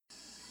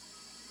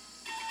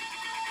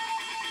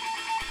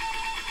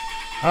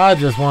I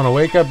just want to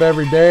wake up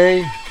every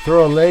day,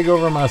 throw a leg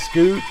over my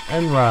scoot,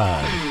 and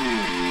ride.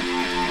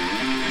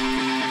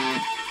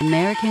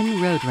 American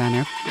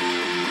Roadrunner.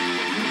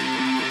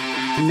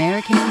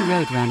 American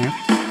Roadrunner.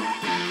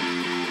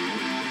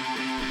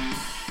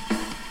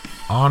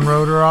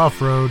 On-road or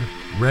off-road,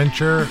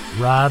 wrencher,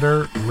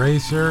 rider,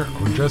 racer,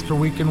 or just a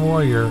weekend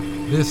warrior,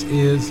 this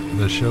is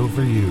the show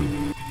for you.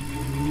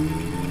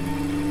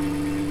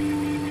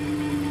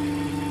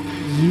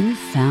 You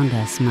found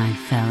us, my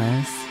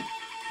fellows.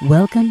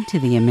 Welcome to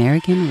the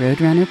American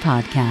Roadrunner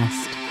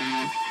podcast.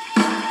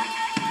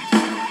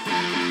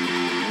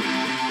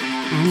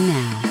 And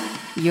now,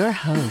 your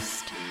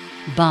host,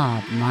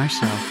 Bob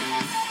Marshall.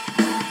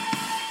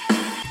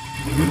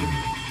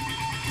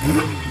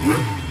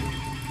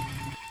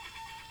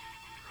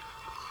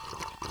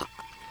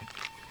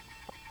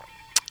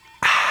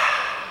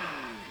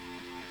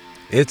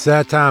 It's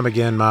that time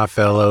again, my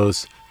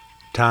fellows.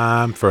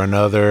 Time for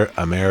another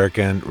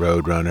American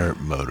Roadrunner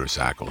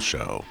motorcycle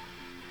show.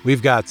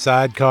 We've got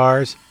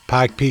sidecars,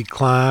 Pike Peak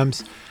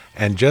climbs,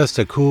 and just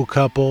a cool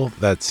couple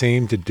that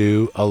seem to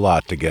do a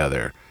lot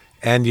together.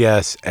 And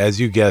yes, as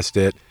you guessed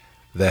it,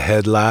 the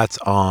headlights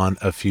on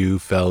a few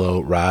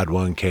fellow Ride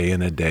 1K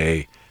in a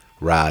Day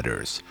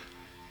riders.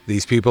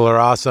 These people are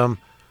awesome.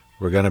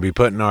 We're going to be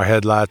putting our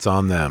headlights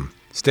on them.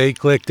 Stay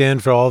clicked in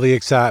for all the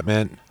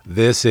excitement.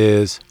 This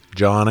is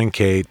John and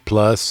Kate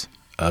plus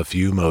a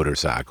few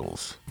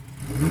motorcycles.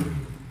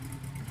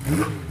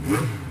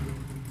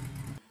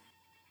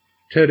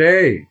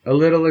 Today, a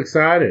little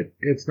excited.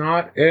 It's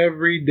not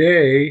every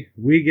day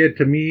we get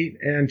to meet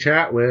and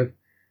chat with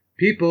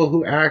people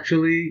who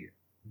actually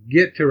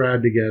get to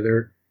ride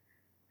together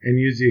and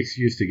use the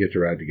excuse to get to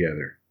ride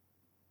together.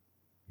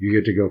 You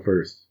get to go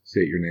first.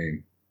 State your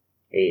name.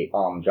 Hey,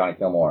 Johnny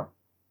Kilmore.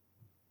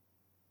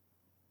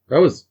 That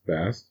was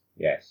fast.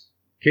 Yes.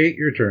 Kate,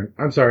 your turn.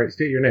 I'm sorry,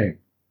 state your name.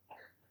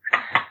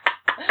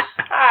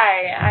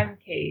 Hi, I'm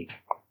Kate.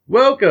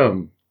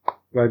 Welcome.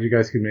 Glad you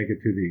guys could make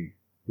it to the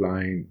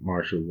Flying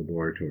Marshall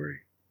Laboratory,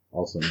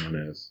 also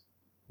known as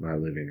my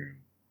living room.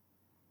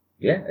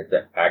 Yeah, it's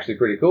actually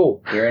pretty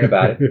cool hearing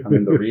about it. I'm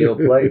in the real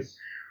place.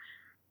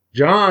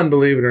 John,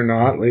 believe it or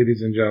not,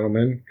 ladies and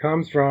gentlemen,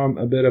 comes from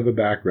a bit of a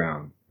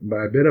background. And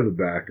by a bit of a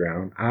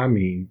background, I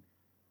mean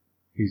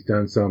he's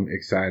done some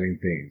exciting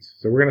things.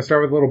 So we're going to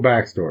start with a little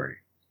backstory.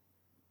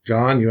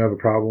 John, you have a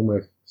problem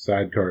with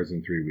sidecars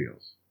and three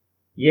wheels.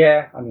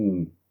 Yeah, I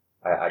mean,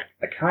 I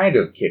kind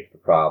of kicked the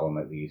problem,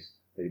 at least.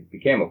 It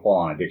became a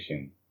full-on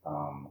addiction.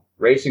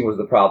 Racing was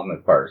the problem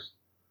at first.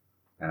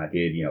 And I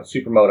did,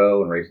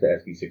 supermoto and raced the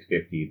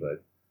SV650,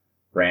 but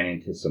ran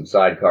into some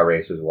sidecar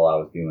racers while I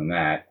was doing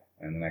that.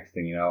 And the next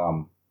thing you know,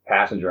 I'm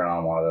passenger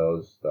on one of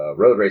those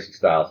road racing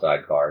style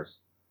sidecars.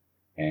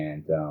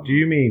 And do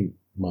you mean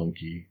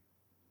monkey?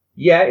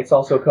 Yeah, it's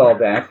also called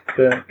that.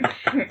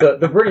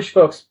 The British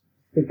folks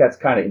think that's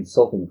kind of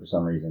insulting for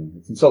some reason.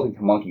 It's insulting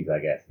to monkeys, I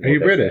guess. Are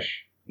you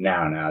British?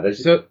 No.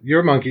 So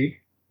you're a monkey.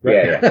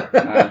 Right?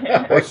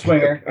 Yeah. Or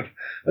swinger.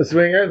 A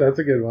swinger, that's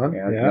a good one.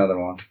 Yeah, that's another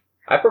one.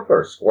 I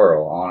prefer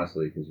squirrel,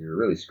 honestly, because you're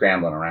really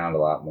scrambling around a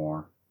lot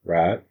more.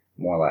 Right.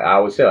 More like, I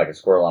always say like a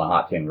squirrel on a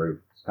hot tin roof.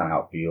 It's kind of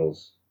how it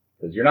feels.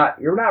 Because you're not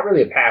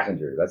really a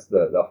passenger. That's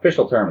the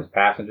official term is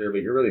passenger,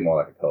 but you're really more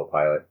like a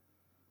co-pilot.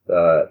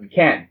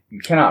 You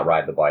cannot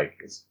ride the bike.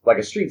 It's like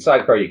a street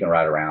sidecar you can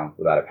ride around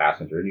without a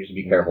passenger. And you should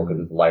be careful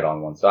because it's light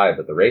on one side.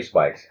 But the race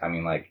bikes, I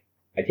mean, like,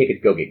 I take it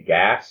to go get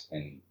gas,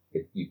 and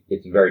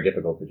it's very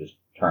difficult to just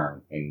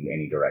turn in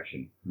any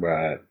direction.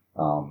 Right.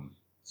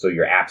 So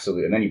you're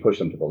absolutely, and then you push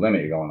them to the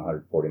limit. You're going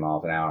 140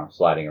 miles an hour,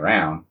 sliding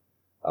around.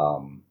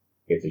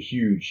 It's a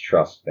huge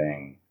trust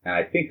thing, and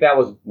I think that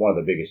was one of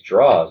the biggest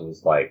draws.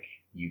 Was like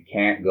you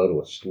can't go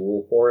to a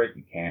school for it,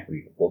 you can't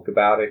read a book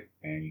about it,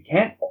 and you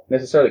can't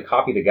necessarily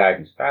copy the guy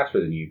who's faster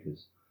than you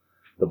because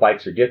the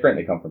bikes are different.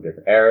 They come from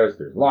different eras.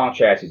 There's long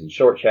chassis and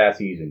short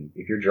chassis, and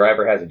if your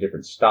driver has a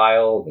different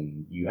style,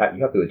 then you have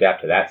to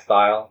adapt to that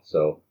style.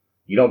 So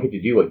you don't get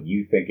to do what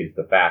you think is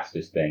the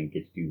fastest thing. You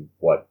get to do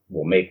what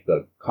will make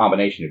the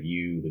combination of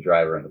you, the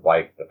driver, and the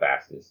bike the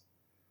fastest.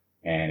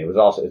 And it's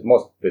the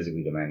most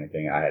physically demanding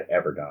thing I had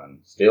ever done,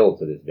 still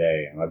to this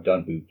day. And I've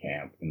done boot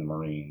camp in the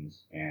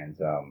Marines and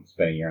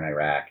spent a year in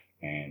Iraq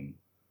and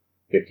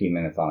 15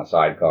 minutes on a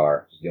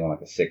sidecar, just doing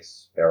like a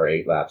 6 or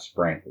 8 lap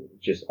sprint.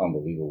 It's just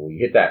unbelievable. You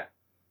hit that,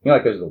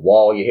 like there's the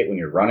wall you hit when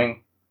you're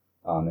running,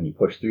 then you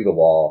push through the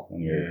wall.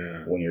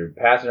 When you're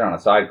passenger on a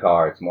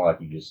sidecar, it's more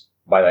like you just,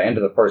 by the end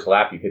of the first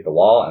lap, you hit the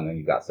wall, and then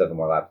you've got 7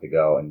 more laps to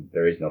go, and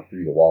there is no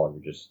through the wall.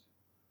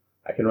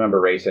 I can remember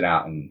racing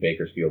out in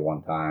Bakersfield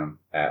one time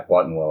at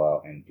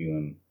Buttonwillow and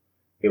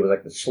it was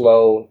like the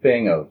slow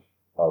thing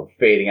of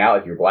fading out,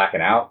 like you're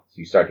blacking out, so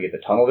you start to get the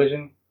tunnel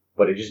vision,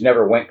 but it just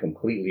never went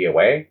completely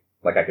away.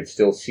 Like I could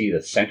still see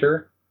the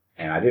center,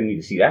 and I didn't need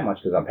to see that much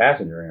because I'm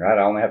passengering, right?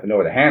 I only have to know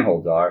where the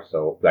handholds are,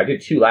 so I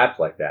did 2 laps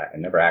like that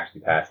and never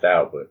actually passed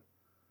out, but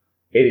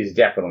it is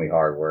definitely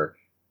hard work.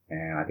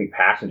 And I think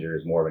passenger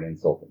is more of an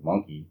insult than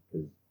monkey,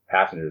 because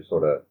passenger is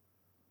sort of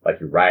like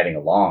you're riding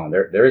along.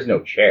 There is no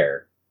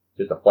chair,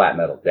 just a flat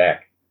metal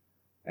deck.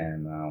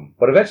 And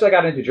but eventually I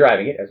got into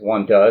driving it, as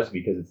one does,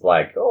 because it's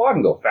like, oh, I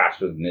can go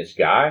faster than this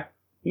guy.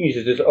 You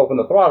should just open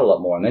the throttle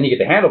up more, and then you get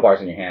the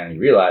handlebars in your hand, and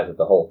you realize that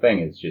the whole thing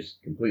is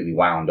just completely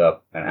wound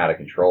up and out of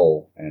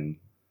control. And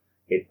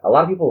a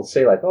lot of people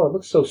say like, oh, it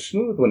looks so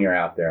smooth when you're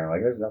out there. I'm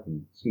like, there's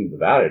nothing smooth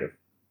about it.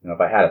 If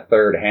I had a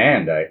third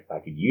hand, I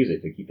could use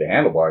it to keep the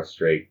handlebars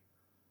straight.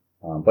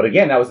 But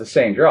again, that was the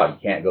same draw. You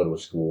can't go to a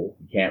school.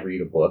 You can't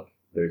read a book.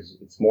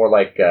 It's more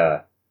like,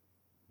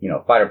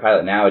 fighter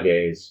pilot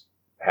nowadays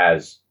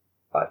has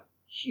a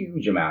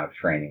huge amount of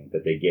training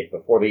that they get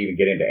before they even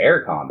get into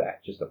air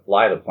combat, just to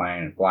fly the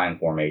plane and fly in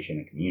formation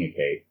and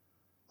communicate.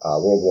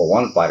 World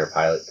War I fighter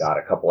pilot got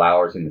a couple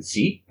hours in the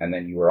seat, and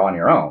then you were on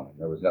your own.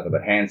 There was nothing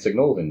but hand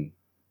signals, and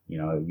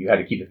you had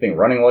to keep the thing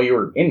running while you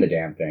were in the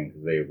damn thing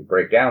because they would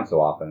break down so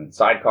often. And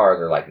sidecars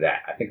are like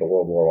that. I think a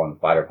World War I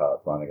fighter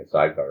pilot's running a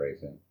sidecar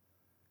racing.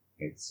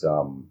 It's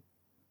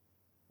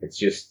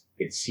just,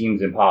 it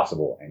seems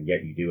impossible, and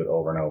yet you do it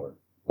over and over.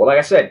 Well, like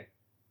I said,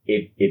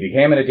 it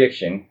became an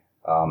addiction,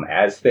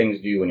 as things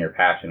do when you're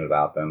passionate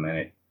about them, and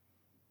it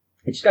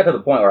just got to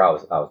the point where I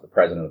was the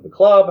president of the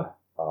club.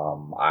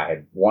 I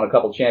had won a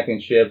couple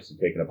championships and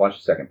taken a bunch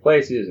of second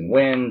places and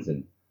wins,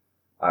 and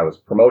I was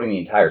promoting the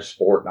entire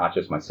sport, not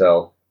just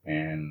myself.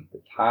 And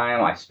the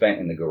time I spent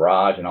in the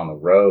garage and on the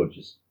road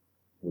just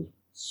was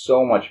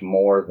so much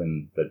more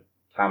than the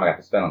time I got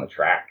to spend on the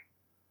track.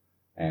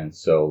 And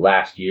so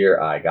last year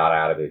I got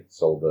out of it,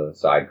 sold the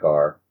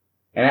sidecar,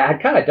 and I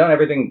had kind of done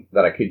everything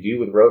that I could do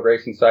with road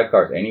racing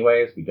sidecars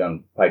anyways. We've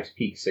done Pikes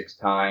Peak 6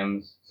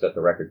 times, set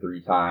the record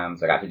 3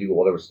 times. I got to do it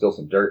while there was still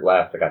some dirt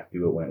left. I got to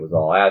do it when it was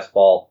all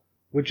asphalt.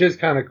 Which is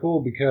kind of cool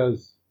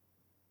because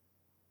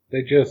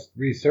they just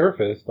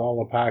resurfaced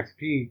all of Pikes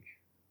Peak,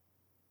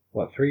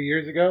 3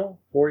 years ago?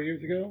 4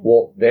 years ago?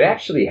 Well, they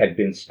actually had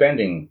been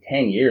spending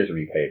 10 years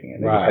repaving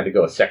it. They just had to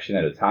go a section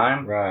at a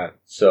time. Right.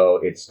 So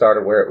it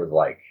started where it was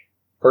like,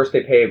 first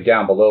they paved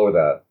down below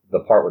the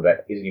part where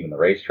that isn't even the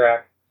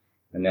racetrack.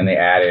 And then they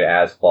added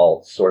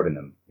asphalt sort of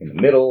in the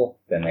middle.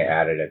 Then they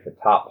added at the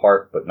top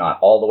part, but not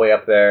all the way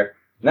up there.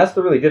 And that's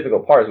the really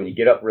difficult part, is when you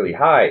get up really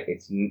high,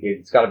 it's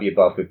got to be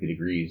above 50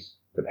 degrees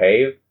to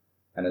pave.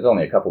 And there's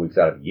only a couple weeks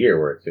out of the year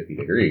where it's 50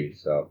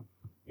 degrees. So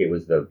it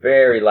was the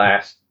very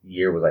last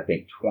year was, I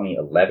think,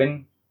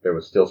 2011. There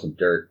was still some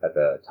dirt at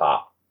the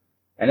top.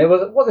 And it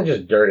wasn't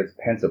just dirt, it's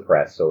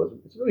Pensapress. So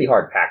it's really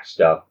hard packed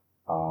stuff.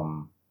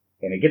 And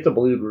it gets a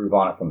blue groove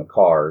on it from the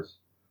cars.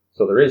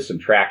 So there is some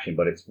traction,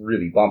 but it's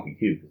really bumpy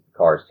too because the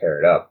cars tear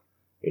it up.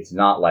 It's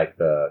not like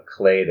the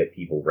clay that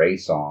people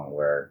race on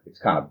where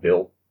it's kind of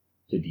built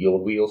to deal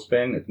with wheel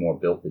spin. It's more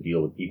built to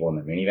deal with people in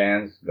their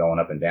minivans going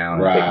up and down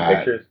and taking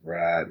pictures.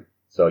 Right.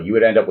 So you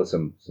would end up with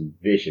some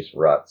vicious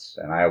ruts,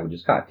 and I would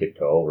just kind of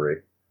tiptoe over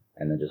it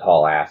and then just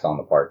haul ass on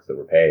the parts that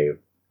were paved,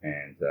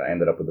 and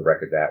ended up with the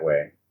record that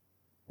way.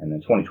 And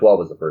then 2012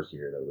 was the first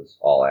year that was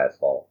all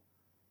asphalt.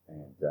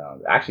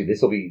 And actually,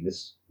 this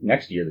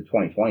next year, the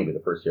 2020, will be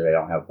the first year they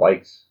don't have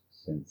bikes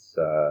since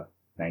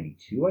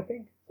 92, I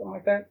think, something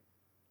like that.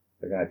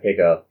 They're going to take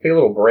a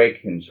little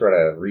break and try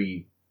to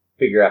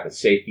figure out the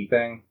safety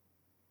thing.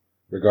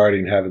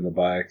 Regarding having the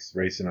bikes,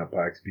 racing up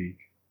Pikes Peak.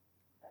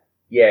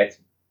 Yeah,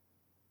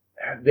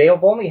 they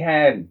have only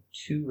had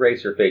 2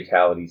 racer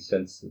fatalities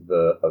since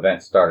the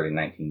event started in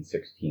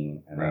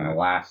 1916. And in the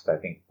last, I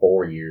think,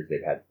 4 years,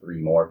 they've had 3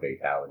 more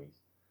fatalities.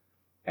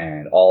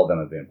 And all of them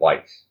have been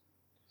bikes.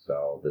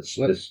 So the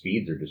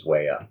speeds are just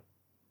way up.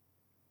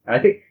 And I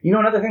think,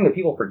 another thing that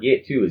people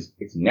forget too is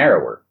it's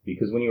narrower,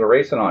 because when you were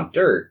racing on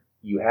dirt,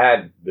 you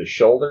had the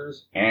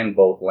shoulders and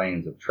both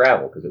lanes of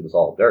travel because it was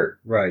all dirt.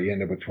 Right. You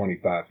end up with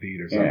 25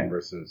 feet or something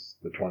versus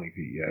the 20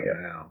 feet you have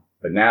now.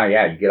 But now, you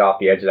get off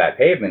the edge of that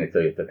pavement,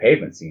 it's a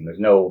pavement scene. There's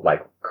no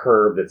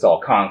curve that's all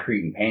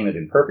concrete and painted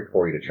and perfect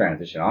for you to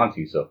transition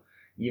onto. So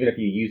even if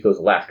you use those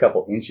last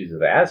couple inches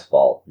of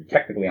asphalt, you're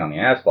technically on the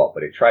asphalt,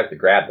 but it tries to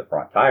grab the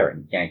front tire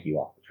and yank you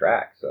off the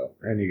track. So.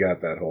 And you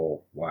got that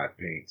whole white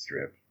paint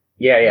strip.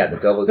 Yeah, the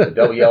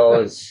double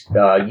yellow is,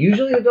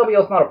 usually the double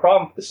yellow is not a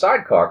problem for the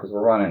sidecar because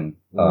we're running,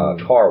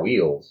 car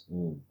wheels.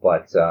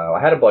 But, I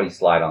had a buddy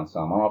slide on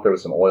some. I don't know if there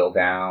was some oil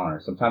down, or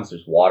sometimes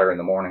there's water in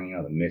the morning,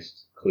 the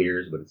mist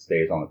clears, but it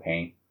stays on the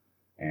paint.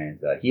 And,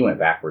 he went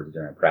backwards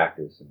during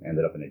practice and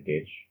ended up in a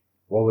ditch.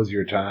 What was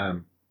your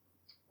time?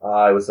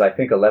 It was, I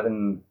think,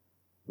 11:26.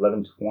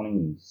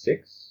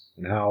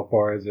 And how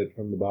far is it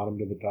from the bottom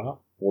to the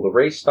top? Well, the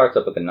race starts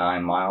up at the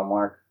 9-mile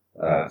mark.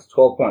 It's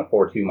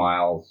 12.42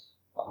 miles.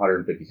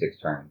 156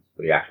 turns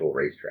for the actual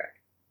racetrack.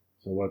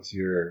 So what's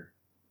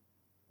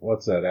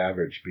that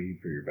average speed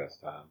for your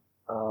best time?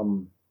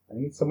 I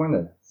think it's somewhere in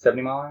the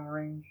 70 mile an hour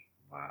range.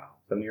 Wow.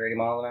 70 or 80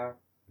 miles an hour.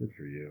 Good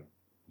for you.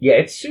 Yeah,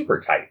 it's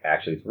super tight,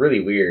 actually. It's really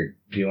weird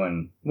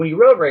when you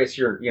road race,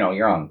 you're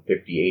on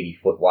 50, 80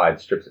 foot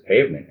wide strips of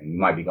pavement, and you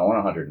might be going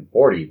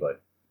 140,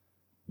 but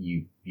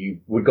you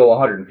would go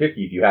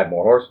 150 if you had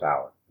more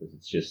horsepower.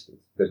 Because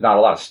there's not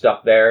a lot of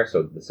stuff there,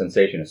 so the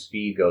sensation of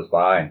speed goes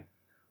by. And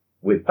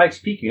with Pikes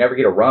Peak, you never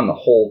get to run the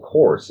whole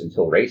course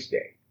until race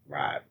day.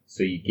 Right.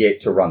 So you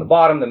get to run the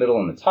bottom, the middle,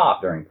 and the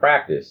top during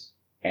practice.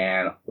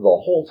 And the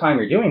whole time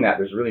you're doing that,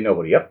 there's really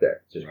nobody up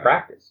there. It's just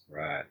practice.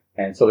 Right.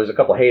 And so there's a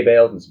couple hay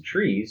bales and some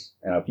trees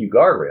and a few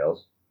guardrails.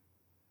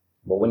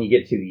 But when you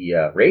get to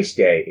the race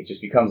day, it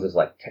just becomes this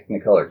like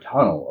Technicolor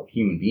tunnel of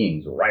human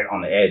beings right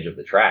on the edge of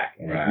the track.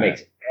 And it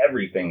makes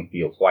everything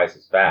feel twice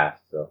as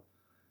fast. So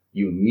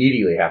you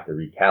immediately have to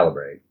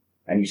recalibrate.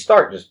 And you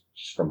start just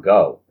from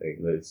go.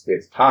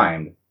 It's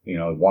timed,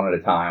 one at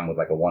a time with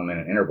like a 1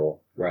 minute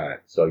interval. Right.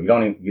 So it's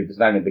not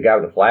even, the guy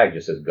with the flag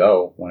just says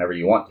go whenever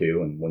you want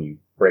to. And when you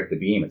break the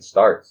beam, it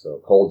starts.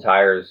 So cold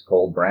tires,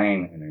 cold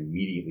brain, and then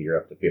immediately you're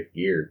up to fifth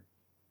gear.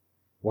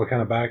 What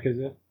kind of bike is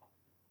it?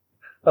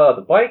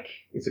 The bike,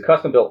 it's a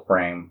custom built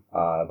frame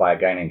by a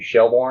guy named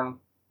Shelbourne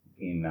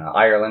in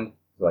Ireland.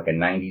 It's like a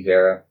 90s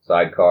era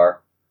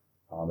sidecar.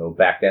 Though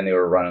back then they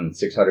were running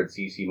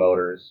 600cc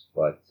motors,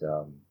 but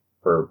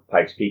for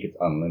Pikes Peak it's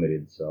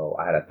unlimited. So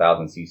I had a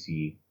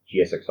 1000cc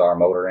GSXR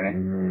motor in it.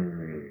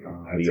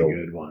 That's a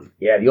good one.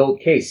 Yeah, the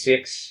old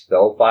K6,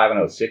 the 05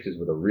 and 06s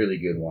were the really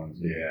good ones.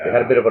 Yeah. They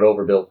had a bit of an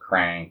overbuilt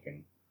crank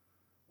and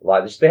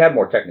they had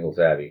more technical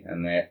savvy.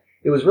 And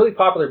it was really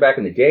popular back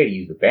in the day to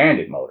use the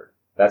Bandit motor.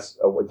 It's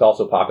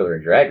also popular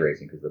in drag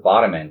racing because the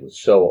bottom end was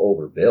so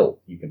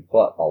overbuilt. You can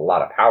put a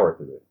lot of power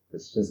through it.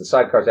 Since the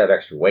sidecars have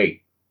extra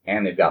weight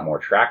and they've got more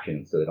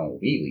traction so they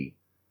don't wheelie,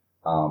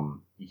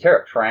 you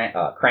tear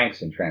up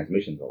cranks and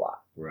transmissions a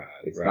lot. Right.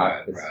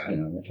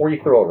 Before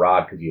you throw a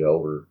rod because you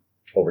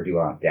overdo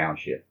it on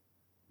downshift.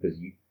 Because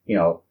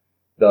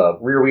the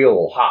rear wheel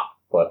will hop,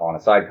 but on a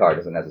sidecar it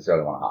doesn't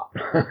necessarily want to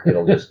hop.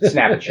 It'll just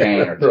snap a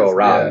chain or throw a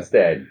rod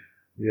instead.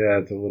 Yeah,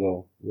 it's a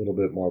little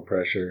bit more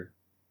pressure.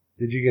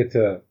 Did you get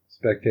to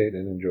spectate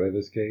and enjoy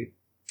this, Kate?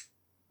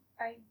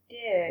 I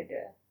did.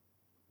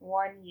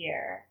 1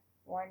 year.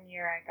 1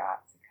 year I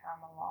got to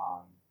come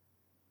along.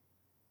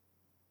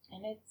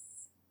 And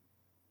it's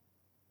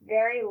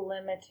very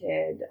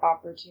limited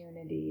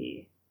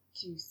opportunity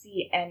to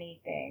see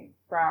anything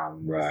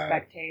from the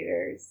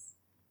spectators.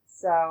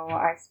 So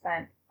I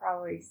spent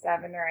probably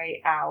 7 or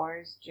 8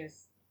 hours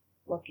just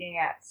looking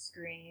at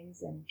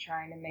screens and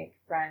trying to make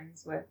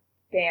friends with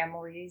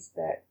families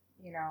that,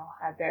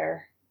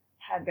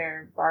 had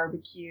their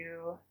barbecue.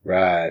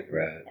 Right.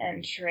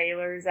 And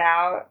trailers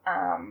out.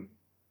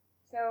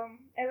 So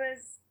it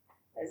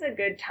was a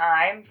good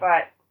time,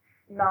 but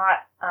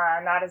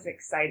not as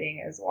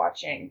exciting as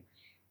watching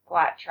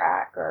Flat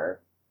Track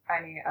or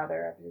any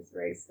other of his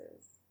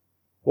races.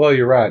 Well,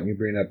 you're right. You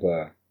bring up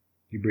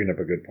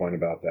a good point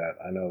about that.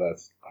 I know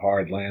that's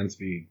hard land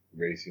speed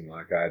racing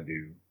like I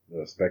do.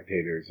 The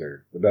spectators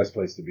are the best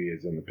place to be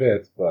is in the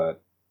pits,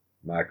 but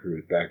my crew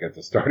is back at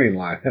the starting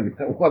line, and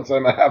once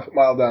I'm a half a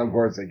mile down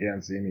course, they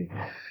can't see me.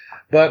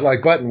 But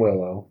like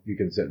Buttonwillow, you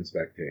can sit and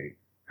spectate.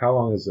 How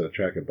long is the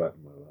track at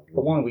Buttonwillow?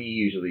 The one we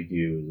usually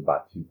do is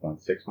about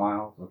 2.6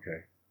 miles.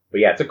 Okay.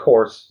 But yeah, it's a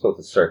course, so it's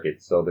a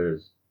circuit. So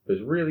there's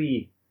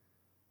really,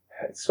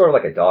 it's sort of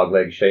like a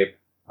dogleg shape.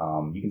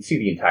 You can see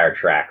the entire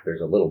track. There's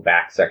a little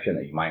back section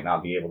that you might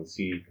not be able to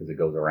see because it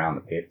goes around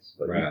the pits,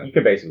 but you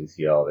can basically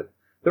see all of it.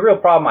 The real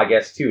problem, I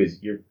guess, too,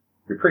 is you're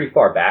pretty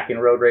far back in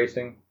road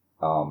racing.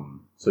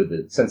 So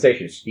the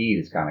sensation of speed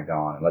is kind of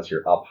gone unless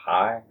you're up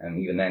high.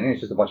 And even then, it's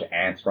just a bunch of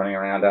ants running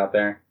around out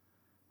there.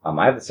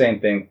 I have the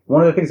same thing.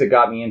 One of the things that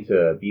got me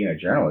into being a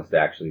journalist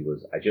actually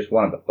was I just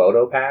wanted the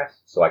photo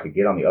pass so I could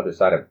get on the other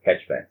side of the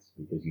catch fence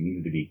because you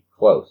needed to be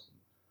close.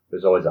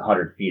 There's always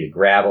 100 feet of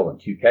gravel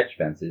and 2 catch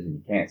fences and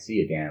you can't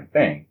see a damn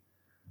thing.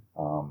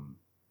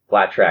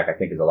 Flat track, I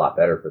think, is a lot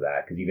better for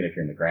that because even if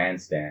you're in the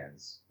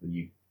grandstands,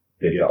 you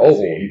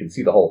can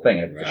see the whole thing.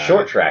 And if it's a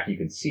short track, you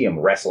can see them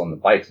wrestling the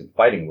bikes and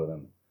fighting with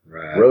them.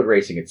 Right. Road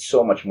racing, it's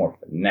so much more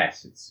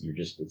finesse.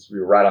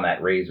 You're right on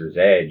that razor's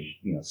edge,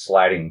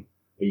 sliding.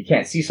 But you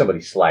can't see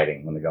somebody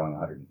sliding when they're going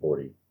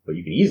 140. But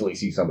you can easily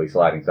see somebody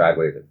sliding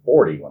sideways at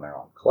 40 when they're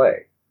on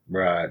clay.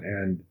 Right.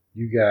 And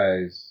you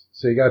guys,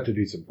 so you got to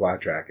do some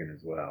flat tracking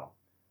as well.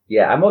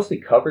 Yeah, I mostly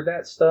covered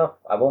that stuff.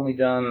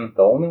 The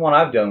only one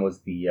I've done was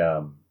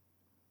the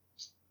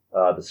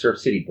Surf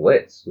City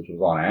Blitz, which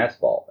was on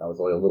asphalt. That was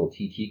like a little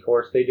TT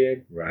course they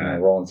did. Right. In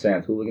the Rolling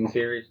Sands Hooligan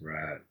Series.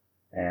 Right.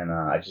 And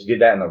I just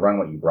did that in the Run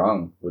What You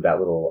Brung with I got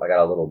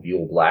a little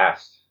Buell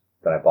Blast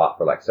that I bought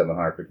for like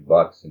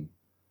 $750 and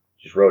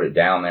just rode it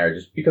down there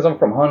just because I'm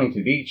from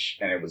Huntington Beach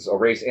and it was a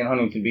race in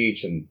Huntington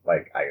Beach and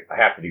like I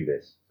have to do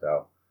this.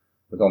 So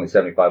it was only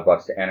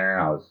 $75 to enter.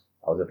 I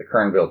was at the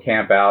Kernville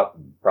camp out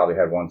and probably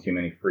had one too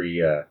many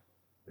free them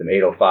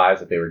 805s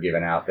that they were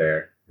giving out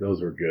there.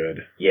 Those were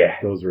good. Yeah.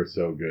 Those were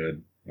so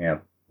good. Yeah.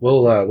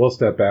 We'll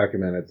step back a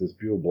minute. This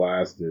Buell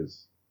Blast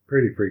is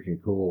pretty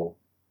freaking cool.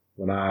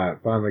 When I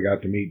finally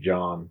got to meet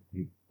John,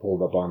 he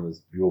pulled up on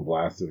this Buell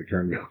Blast to the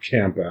Kernville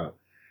camp out.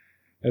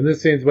 And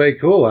this seems way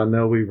cool. I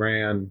know we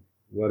ran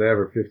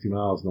 50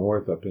 miles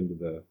north up into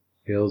the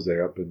hills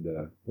there, up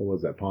into, what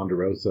was that,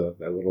 Ponderosa,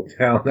 that little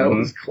town that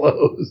was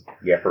closed.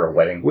 Yeah, for a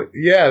wedding.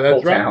 Yeah, that's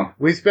Whole right. Town.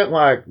 We spent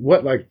like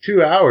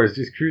 2 hours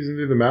just cruising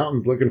through the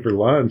mountains looking for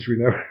lunch. We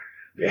never...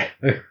 Yeah.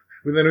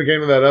 But then we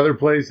came to that other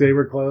place, they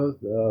were closed.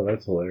 Oh,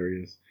 that's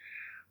hilarious.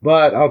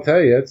 But I'll tell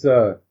you, it's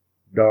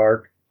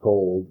dark.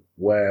 cold,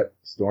 wet,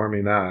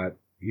 stormy night.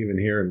 Even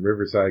here in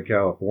Riverside,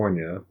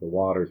 California, the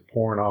water's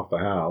pouring off the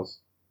house.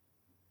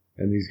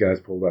 And these guys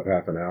pulled up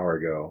half an hour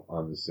ago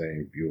on the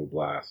same Buell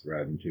Blast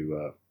riding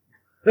 2 up.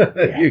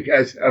 You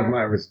guys have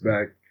my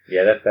respect.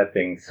 Yeah, that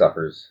thing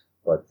suffers,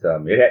 but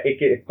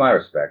it's my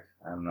respect.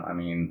 I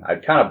mean, I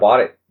kind of bought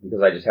it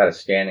because I just had a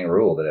standing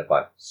rule that if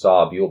I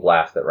saw a Buell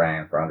Blast that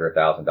ran for under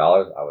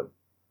 $1,000,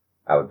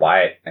 I would buy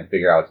it and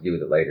figure out what to do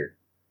with it later.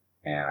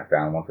 And I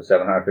found one for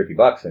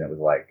 $750, and it was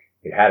like,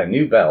 it had a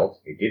new belt,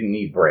 it didn't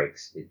need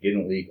brakes, it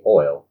didn't leak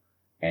oil,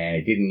 and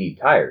it didn't need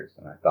tires.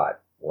 And I thought,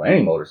 well,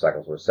 any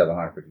motorcycle's worth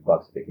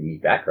 $750 if they can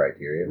meet that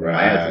criteria.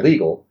 Right. And it's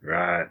legal.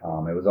 Right.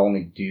 It was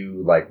only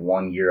due like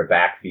 1 year of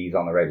back fees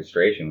on the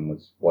registration.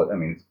 It's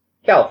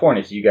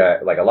California, so you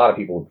got, like, a lot of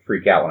people would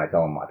freak out when I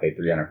tell them I paid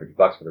 $350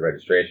 for the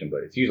registration,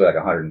 but it's usually like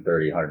 $130,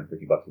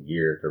 $150 a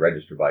year to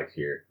register bikes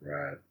here.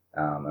 Right.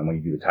 And when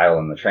you do the title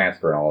and the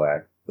transfer and all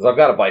that, because I've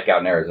got a bike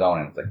out in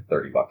Arizona and it's like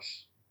 $30.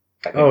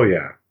 Oh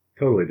yeah,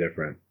 totally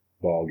different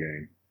ball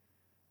game.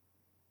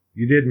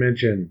 You did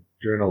mention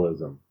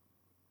journalism.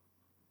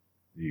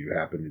 Do you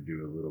happen to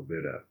do a little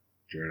bit of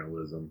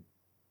journalism?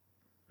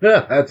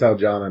 That's how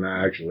John and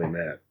I actually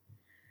met.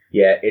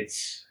 Yeah,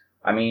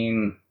 I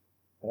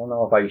don't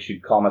know if I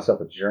should call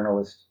myself a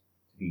journalist,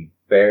 to be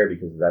fair,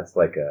 because that's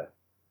like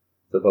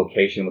it's a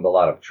vocation with a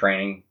lot of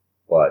training,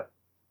 but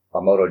a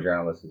moto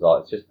journalist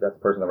that's the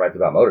person that writes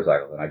about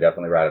motorcycles, and I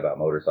definitely write about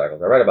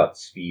motorcycles. I write about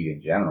speed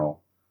in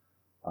general.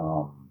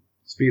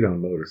 Speed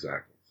on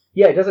motorcycles.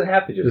 Yeah, it doesn't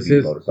have to just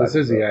be motorcycles.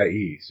 This is the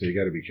IE, so you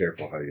got to be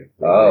careful how you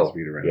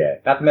speed around. Yeah,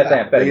 not the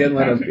methamphetamine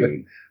kind of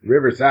speed.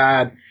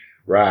 Riverside,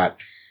 right.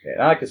 Yeah,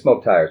 and I like to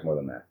smoke tires more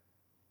than that.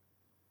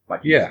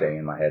 Might keep staying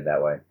in my head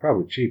that way.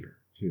 Probably cheaper,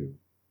 too.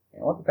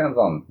 Yeah, well, it depends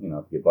on, if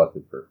you get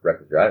busted for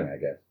reckless driving, I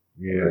guess.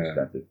 Yeah. They're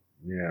expensive.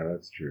 Yeah,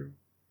 that's true.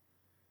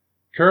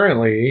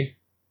 Currently,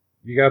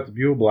 you got the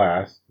Buell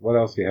Blast. What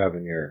else do you have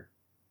in your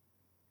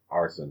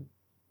arson?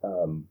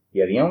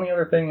 The only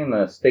other thing in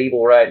the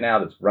stable right now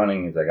that's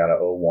running is I got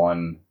a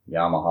 01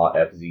 Yamaha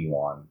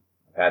FZ1.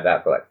 I've had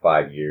that for like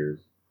 5 years.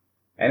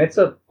 And it's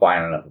a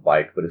fine enough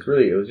bike, but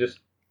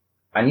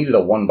I needed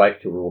a one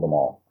bike to rule them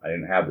all. I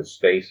didn't have the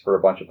space for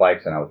a bunch of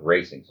bikes, and I was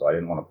racing, so I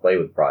didn't want to play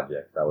with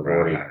projects. I was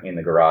already in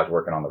the garage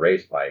working on the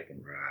race bike,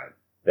 and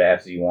the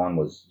FZ1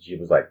 was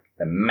like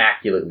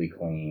immaculately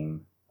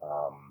clean.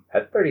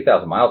 Had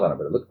 30,000 miles on it,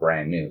 but it looked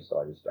brand new, so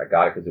I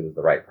got it because it was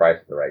the right price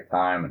at the right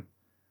time.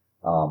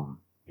 And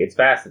it's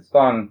fast, it's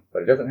fun,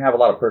 but it doesn't have a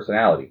lot of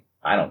personality,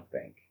 I don't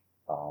think.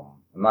 I'm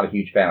not a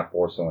huge fan of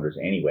 4-cylinders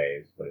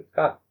anyways, but it's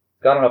got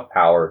enough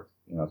power.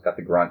 It's got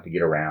the grunt to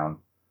get around.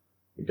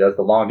 It does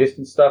the long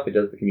distance stuff, it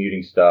does the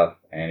commuting stuff,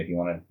 and if you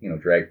want to,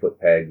 drag foot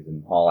pegs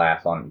and haul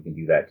ass on it, you can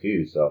do that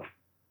too. So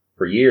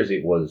for years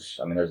there's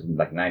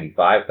like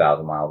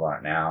 95,000 miles on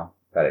it now.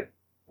 I've had it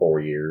 4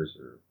 years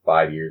or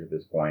 5 years at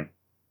this point.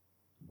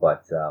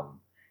 But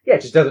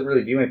it just doesn't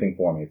really do anything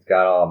for me. It's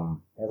got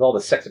has all the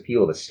sex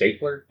appeal of a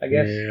stapler, I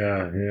guess.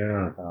 Yeah.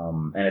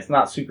 And it's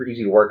not super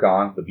easy to work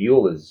on. The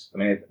Buell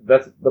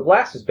the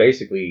Blast is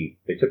basically,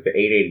 they took the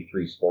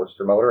 883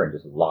 Sportster motor and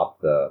just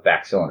lopped the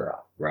back cylinder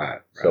off.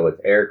 Right. So it's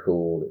air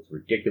cooled. It's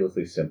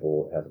ridiculously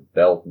simple. It has a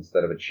belt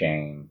instead of a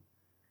chain.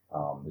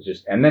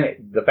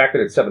 The fact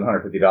that it's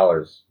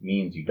 $750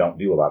 means you don't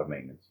do a lot of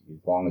maintenance.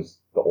 As long as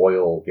the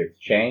oil gets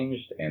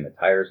changed and the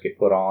tires get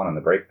put on and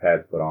the brake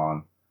pads put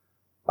on,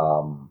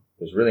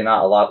 there's really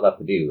not a lot left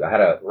to do. I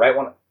had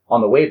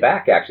on the way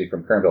back, actually,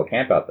 from Kernville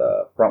Campout,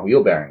 the front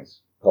wheel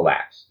bearings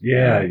collapsed.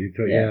 Yeah,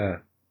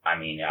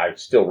 I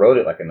still rode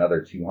it like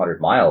another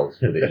 200 miles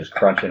with it just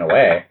crunching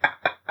away.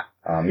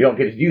 You don't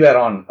get to do that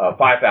on a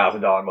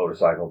 $5,000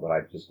 motorcycle, but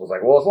I just was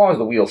like, well, as long as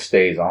the wheel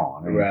stays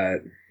on. And,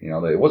 right.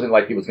 It wasn't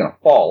like it was going to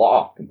fall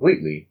off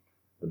completely.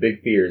 The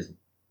big fear is,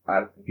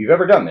 if you've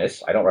ever done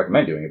this, I don't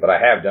recommend doing it, but I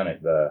have done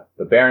it. The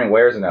bearing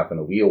wears enough and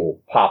the wheel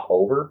will pop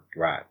over.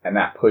 Right. And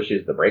that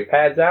pushes the brake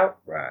pads out.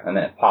 Right. And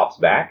then it pops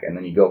back, and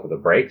then you go for the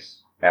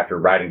brakes after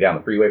riding down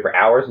the freeway for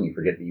hours, and you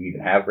forget that you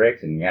even have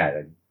brakes, and you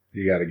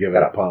got to give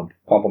it a pump.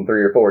 Pump them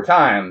 3 or 4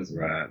 times.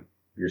 Right.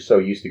 You're so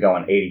used to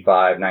going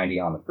 85, 90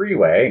 on the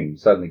freeway, and you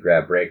suddenly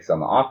grab brakes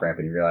on the off-ramp,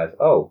 and you realize,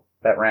 oh,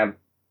 that ramp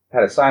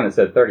had a sign that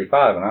said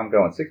 35, and I'm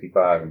going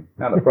 65, and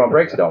now the front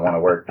brakes don't want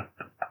to work.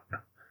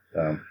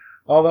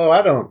 Although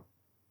I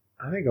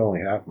think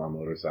only half my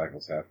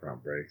motorcycles have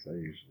front brakes. I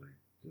usually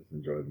just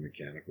enjoy the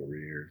mechanical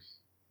rears.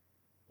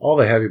 All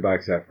the heavy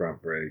bikes have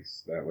front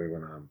brakes. That way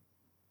when I'm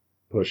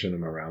pushing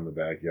them around the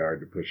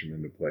backyard to push them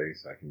into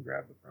place, I can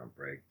grab the front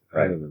brake.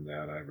 Right. Other than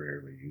that, I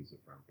rarely use the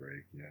front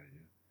brake. Yeah.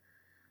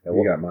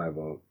 Well, you got my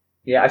vote.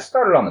 Yeah, I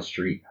started on the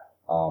street.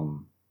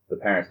 The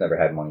parents never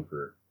had money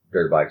for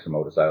dirt bikes or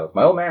motorcycles.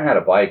 My old man had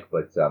a bike,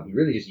 but he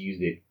really just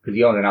used it because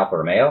he owned an Alfa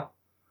Romeo.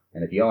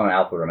 And if you own an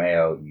Alfa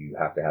Romeo, you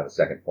have to have a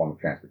second form of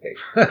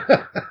transportation.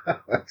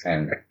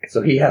 And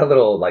so he had a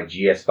little like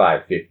GS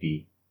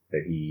 550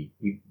 that he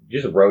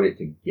just rode it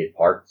to get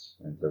parts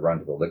and to run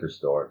to the liquor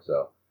store.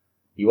 So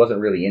he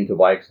wasn't really into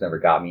bikes, never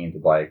got me into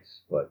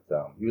bikes, but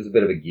he was a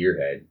bit of a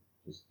gearhead.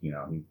 Just,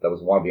 that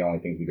was one of the only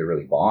things we could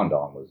really bond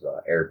on was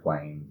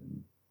airplanes.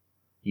 And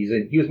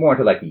he was more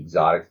into like the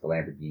exotics, the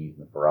Lamborghinis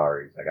and the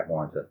Ferraris. I got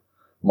more into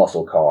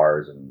muscle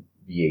cars and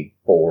V8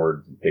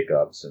 Fords and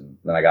pickups, and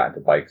then I got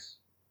into bikes.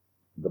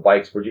 The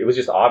bikes it was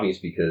just obvious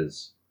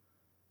because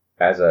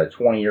as a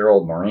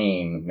 20-year-old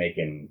Marine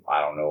making,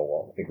 I don't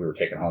know, I think we were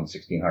taking home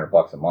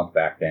 $1,600 a month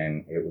back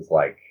then. It was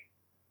like,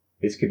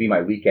 this could be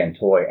my weekend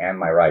toy and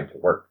my ride to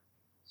work.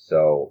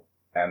 So,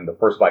 and the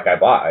first bike I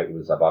bought, I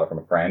bought it from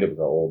a friend. It was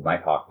an old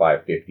Nighthawk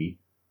 550,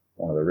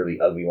 one of the really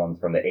ugly ones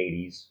from the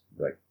 80s,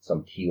 like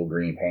some teal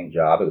green paint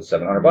job. It was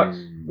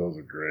 $700. Those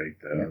are great,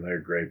 though. Yeah. They're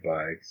great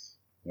bikes.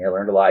 Yeah, I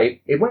learned a lot.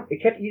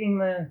 It kept eating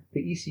the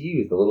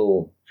ECUs, the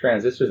little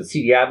transistors,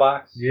 the CDI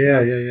box. Yeah.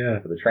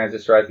 For the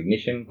transistorized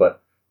ignition,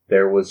 but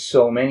there was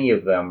so many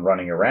of them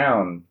running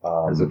around.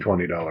 As a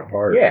 $20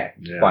 part. Yeah.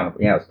 It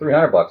was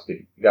 $300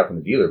 if you got from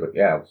the dealer, but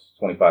yeah, it was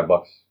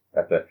 $25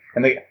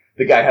 and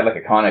the guy had like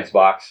a Connex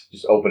box,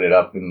 just opened it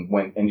up and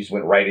went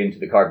right into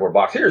the cardboard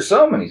box. Here's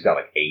some, and he's got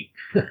like 8.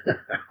 So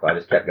I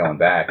just kept going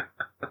back.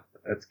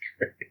 That's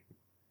great.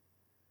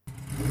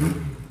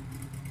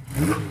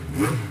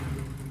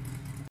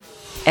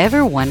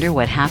 Ever wonder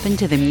what happened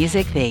to the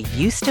music they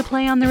used to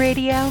play on the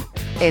radio?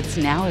 It's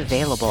now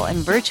available and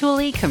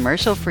virtually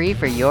commercial-free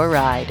for your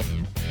ride.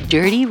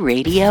 Dirty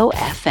Radio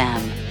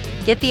FM.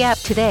 Get the app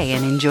today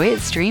and enjoy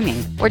it streaming,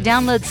 or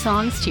download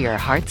songs to your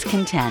heart's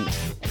content.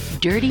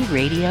 Dirty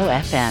Radio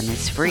FM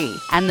is free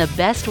and the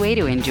best way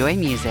to enjoy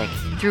music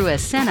through a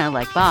Sena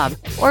like Bob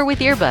or with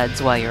earbuds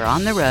while you're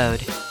on the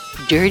road.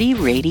 Dirty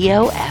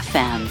Radio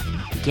FM.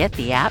 Get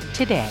the app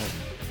today.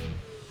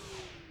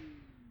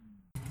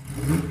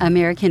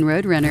 American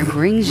Roadrunner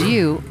brings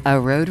you a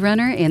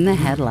Roadrunner in the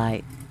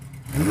Headlight.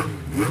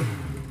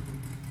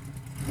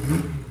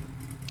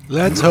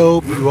 Let's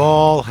hope you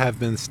all have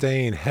been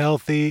staying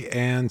healthy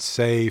and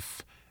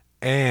safe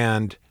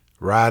and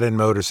riding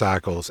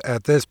motorcycles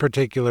at this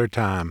particular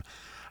time.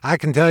 I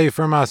can tell you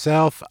for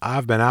myself,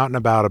 I've been out and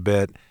about a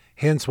bit,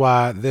 hence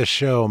why this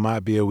show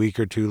might be a week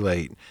or two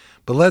late.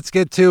 But let's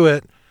get to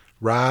it.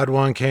 Ride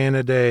 1K in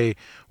a day.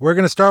 We're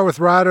going to start with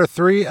rider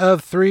 3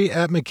 of 3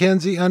 at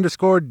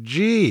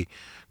Mackenzie_G.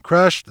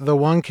 Crushed the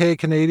 1K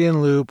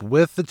Canadian Loop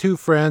with the 2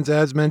 friends,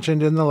 as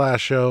mentioned in the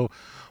last show.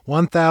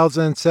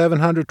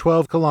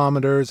 1,712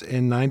 kilometers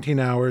in 19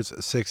 hours,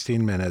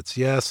 16 minutes.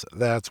 Yes,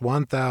 that's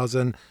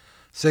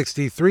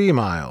 1,063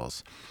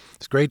 miles.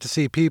 It's great to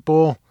see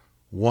people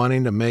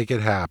wanting to make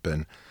it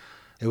happen.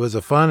 It was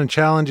a fun and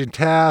challenging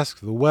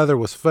task. The weather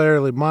was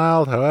fairly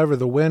mild. However,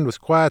 the wind was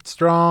quite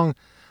strong.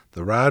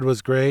 The ride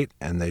was great,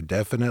 and they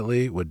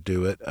definitely would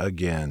do it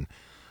again.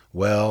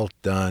 Well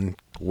done.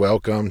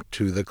 Welcome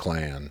to the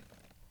clan.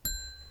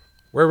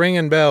 We're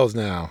ringing bells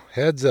now.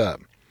 Heads up.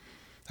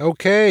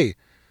 Okay,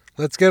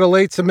 let's get a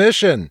late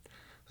submission.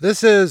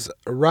 This is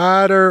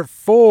rider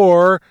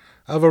 4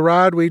 of a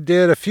ride we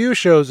did a few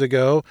shows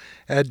ago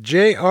at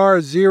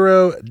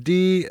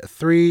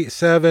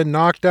JR0D37.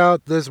 Knocked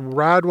out this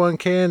Ride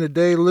 1K in a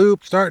day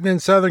loop, starting in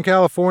Southern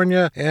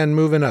California and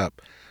moving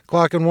up.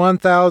 Clocking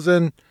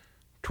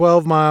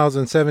 1,012 miles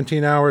in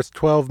 17 hours,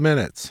 12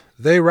 minutes.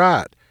 They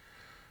write,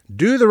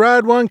 do the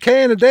Ride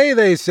 1K in a day,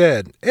 they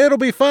said. It'll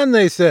be fun,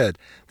 they said.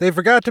 They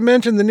forgot to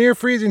mention the near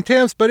freezing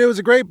temps, but it was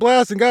a great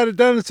blast and got it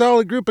done in a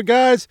solid group of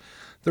guys.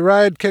 The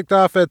ride kicked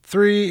off at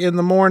 3 in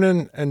the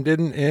morning and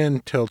didn't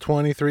end till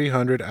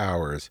 2,300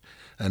 hours.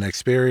 An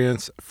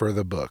experience for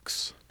the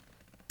books.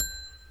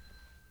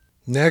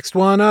 Next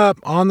one up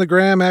on the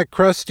gram at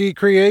Krusty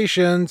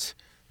Creations.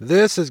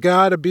 This has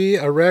got to be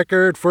a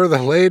record for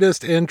the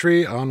latest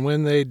entry on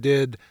when they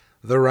did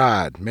the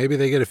ride. Maybe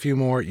they get a few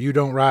more You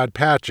Don't Ride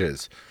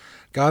patches.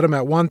 Got him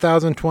at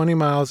 1,020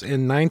 miles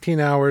in 19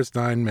 hours,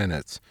 9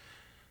 minutes.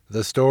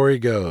 The story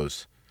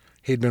goes,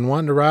 he'd been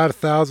wanting to ride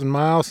 1,000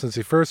 miles since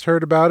he first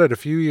heard about it a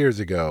few years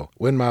ago.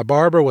 When my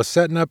barber was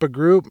setting up a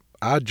group,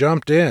 I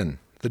jumped in.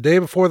 The day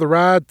before the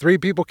ride, 3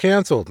 people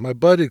canceled. My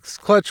buddy's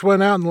clutch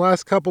went out and the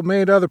last couple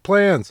made other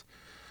plans.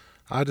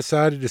 I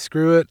decided to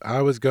screw it.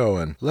 I was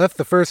going. Left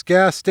the first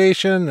gas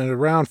station at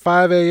around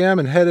 5 a.m.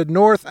 and headed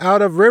north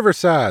out of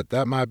Riverside.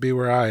 That might be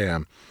where I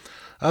am.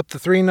 Up to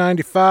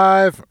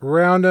 395,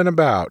 round and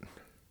about.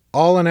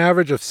 All an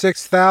average of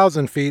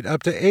 6,000 feet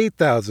up to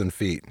 8,000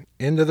 feet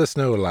into the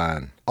snow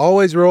line.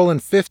 Always rolling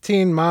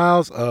 15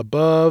 miles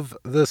above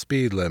the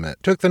speed limit.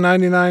 Took the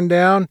 99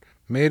 down,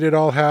 made it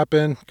all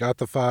happen, got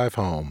the 5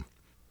 home.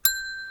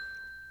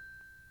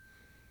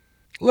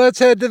 Let's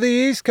head to the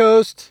East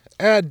Coast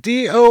at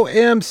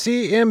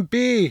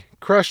DOMCMB.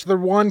 Crushed the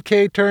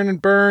 1K turn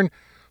and burn,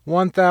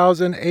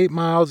 1,008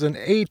 miles in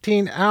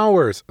 18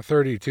 hours,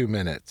 32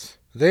 minutes.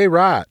 They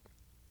write,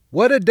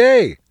 what a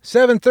day.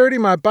 7:30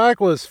 my bike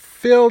was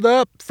filled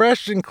up,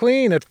 fresh and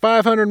clean. At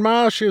 500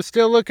 miles she was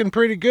still looking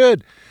pretty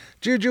good.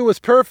 Juju was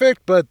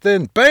perfect, but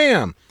then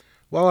bam!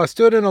 While I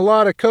stood in a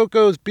lot of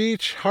Coco's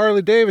Beach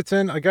Harley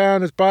Davidson, a guy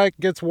on his bike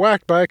gets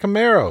whacked by a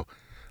Camaro.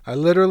 I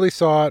literally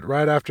saw it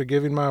right after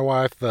giving my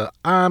wife the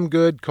I'm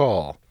good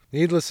call.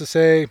 Needless to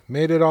say,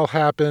 made it all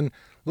happen.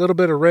 A little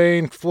bit of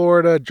rain,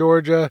 Florida,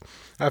 Georgia.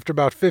 After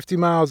about 50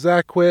 miles,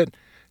 that quit.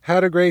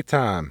 Had a great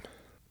time.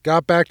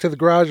 Got back to the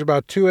garage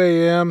about 2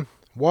 a.m.,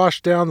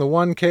 washed down the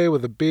 1K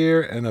with a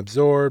beer, and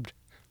absorbed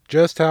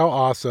just how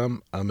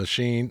awesome a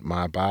machine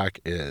my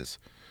bike is.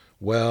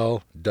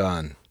 Well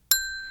done.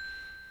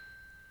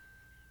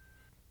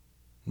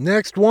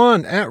 Next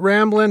one, at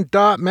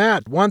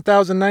ramblin.matt,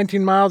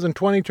 1,019 miles in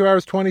 22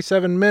 hours,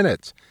 27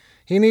 minutes.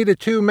 He needed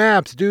 2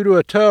 maps due to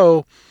a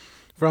tow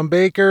from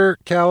Baker,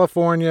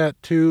 California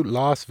to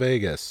Las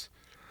Vegas.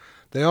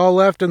 They all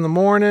left in the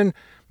morning,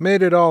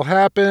 made it all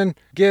happen.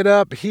 Get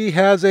up, he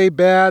has a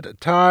bad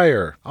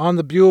tire on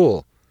the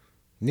Buell.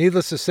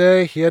 Needless to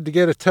say, he had to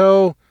get a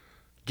tow,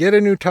 get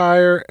a new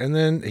tire, and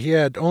then he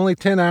had only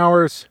 10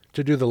 hours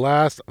to do the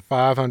last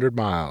 500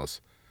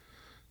 miles.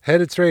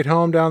 Headed straight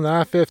home down the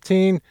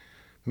I-15,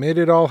 made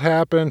it all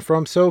happen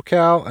from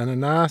SoCal and a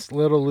nice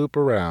little loop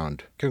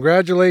around.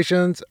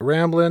 Congratulations,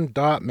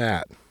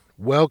 Ramblin.Matt.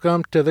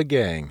 Welcome to the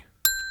gang.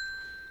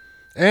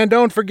 And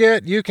don't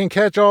forget, you can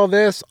catch all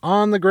this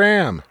on the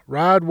gram,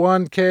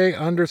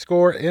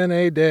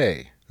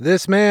 ride1k_in_a_day.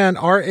 This man,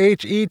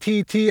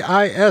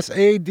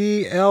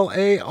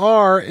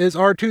 RHETTISADLAR, is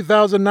our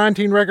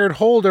 2019 record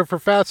holder for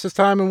fastest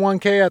time in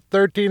 1K at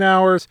 13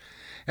 hours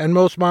and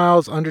most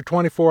miles under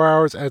 24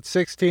 hours at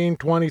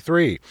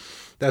 16:23.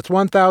 That's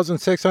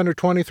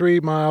 1,623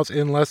 miles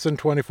in less than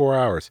 24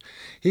 hours.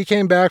 He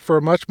came back for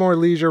a much more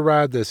leisure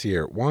ride this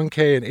year,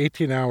 1K in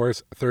 18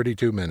 hours,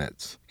 32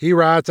 minutes. He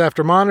writes,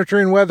 after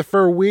monitoring weather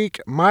for a week,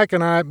 Mike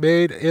and I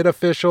made it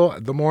official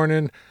the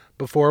morning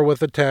before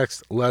with a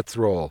text, let's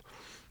roll.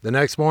 The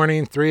next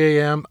morning, 3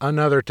 a.m.,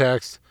 another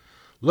text,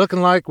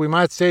 looking like we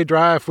might stay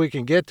dry if we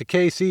can get to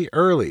KC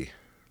early.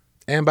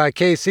 And by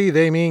KC,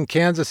 they mean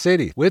Kansas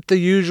City, with the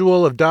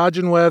usual of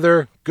dodging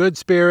weather, good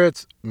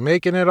spirits,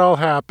 making it all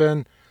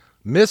happen,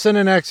 missing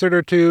an exit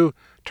or two,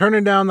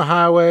 turning down the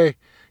highway,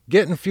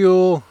 getting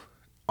fuel,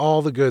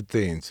 all the good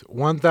things.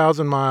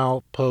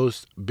 1,000-mile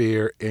post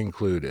beer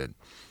included.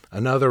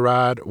 Another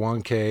ride,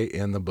 1K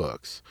in the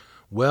books.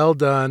 Well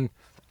done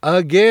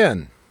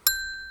again.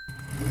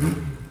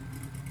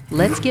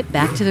 Let's get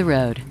back to the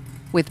road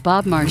with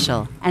Bob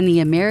Marshall and the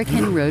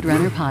American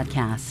Roadrunner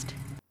Podcast.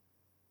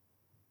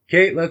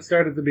 Kate, let's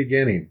start at the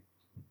beginning.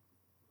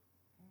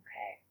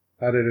 Okay.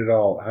 How did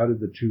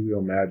the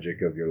two-wheel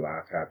magic of your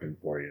life happen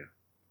for you?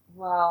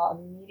 Well,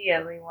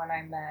 immediately when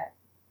I met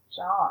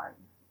John,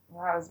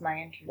 that was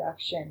my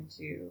introduction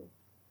to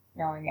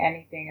knowing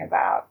anything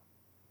about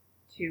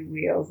two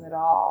wheels at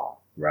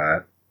all.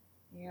 Right.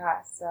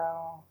 Yeah,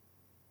 so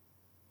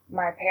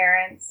my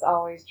parents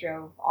always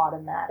drove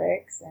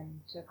automatics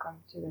and took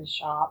them to the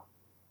shop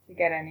to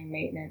get any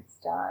maintenance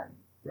done.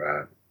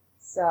 Right.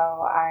 So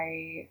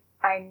I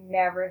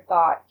never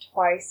thought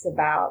twice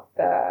about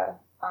the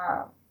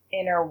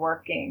inner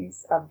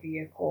workings of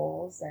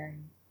vehicles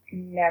and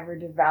never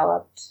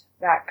developed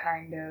that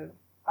kind of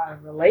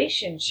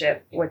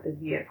relationship with the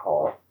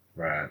vehicle.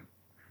 Right.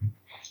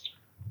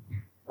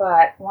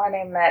 But when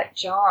I met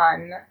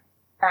John,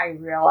 I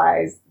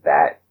realized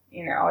that,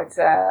 it's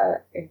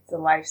a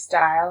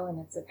lifestyle and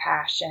it's a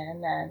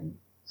passion. And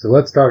so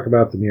let's talk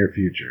about the near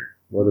future.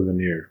 What are the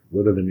near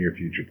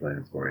future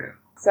plans for you?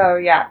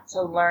 So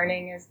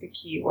learning is the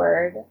key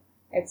word.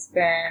 It's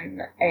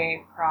been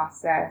a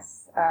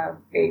process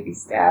of baby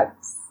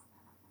steps.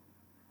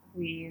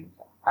 We've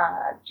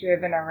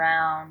driven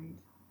around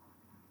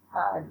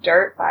a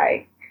dirt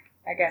bike.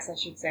 I guess I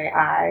should say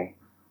I.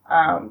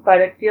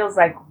 But it feels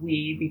like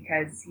we,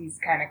 because he's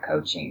kind of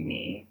coaching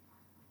me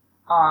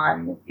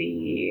on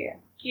the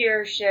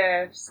gear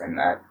shifts and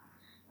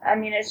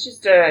it's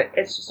just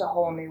a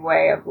whole new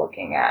way of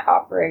looking at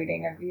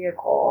operating a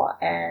vehicle.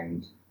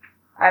 And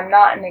I'm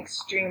not an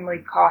extremely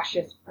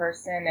cautious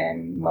person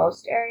in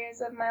most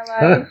areas of my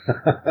life.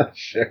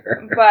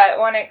 Sure.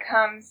 But when it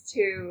comes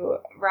to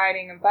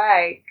riding a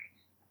bike,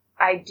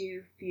 I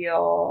do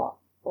feel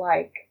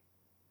like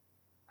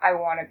I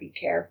want to be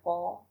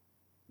careful.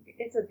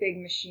 It's a big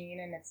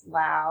machine and it's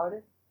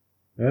loud.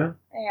 Yeah?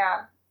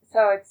 Yeah.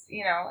 So it's,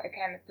 it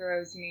kind of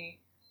throws me.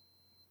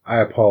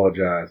 I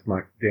apologize.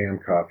 My damn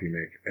coffee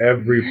maker.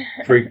 Every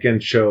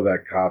freaking show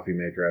that coffee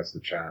maker has to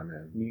chime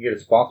in. You can get a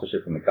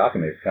sponsorship from the coffee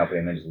maker company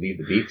and then just leave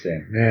the beats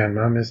in. Man,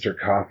 my Mr.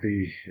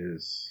 Coffee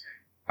is...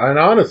 And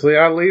honestly,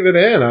 I leave it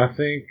in. I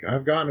think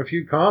I've gotten a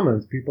few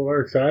comments. People are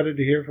excited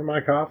to hear from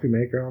my coffee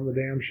maker on the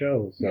damn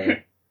show. So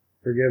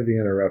forgive the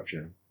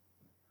interruption.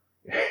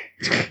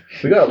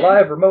 We got a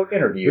live remote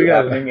interview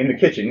happening in the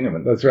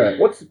kitchen. That's right.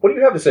 What do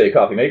you have to say,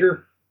 coffee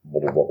maker?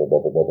 Bubble, bubble,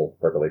 bubble, bubble.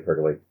 Percolate,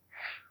 percolate.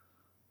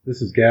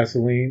 This is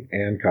gasoline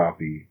and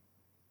coffee.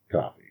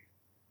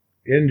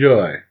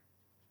 Enjoy.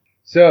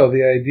 So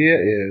the idea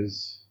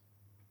is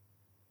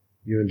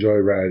you enjoy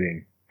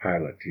riding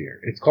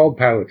Piloteer. It's called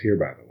Piloteer,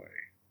 by the way.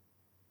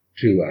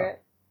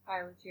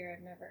 Piloteer,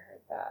 I've never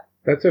heard that.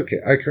 That's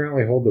okay. I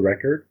currently hold the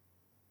record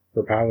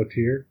for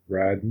Piloteer,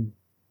 riding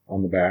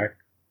on the back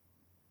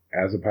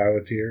as a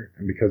Piloteer.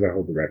 And because I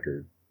hold the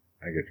record,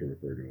 I get to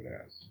refer to it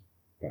as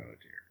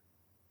Piloteer.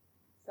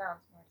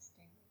 Sounds more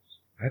distinguished.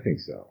 I think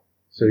so.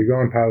 So you're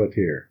going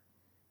Pilottier.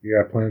 You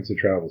got plans to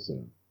travel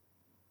soon.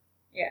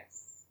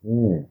 Yes.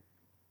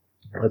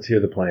 Let's hear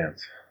the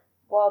plans.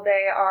 Well,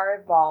 they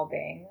are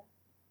evolving.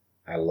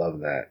 I love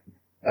that.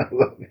 I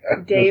love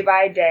that. Day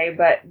by day,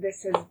 but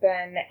this has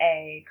been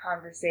a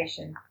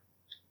conversation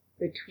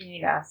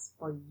between us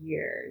for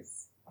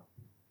years.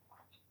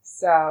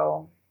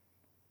 So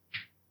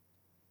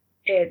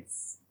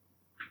it's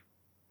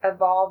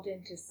evolved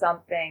into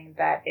something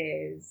that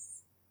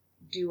is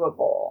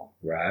doable.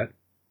 Right.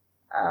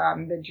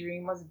 The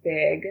dream was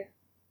big.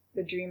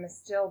 The dream is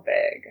still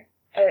big.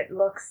 It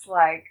looks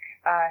like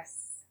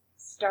us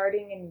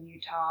starting in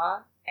Utah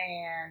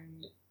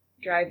and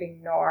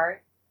driving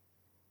north,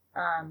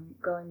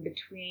 going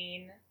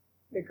between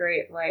the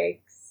Great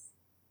Lakes,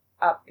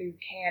 up through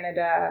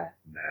Canada,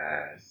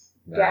 Nice.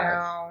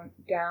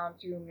 down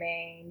through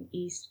Maine,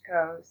 East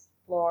Coast,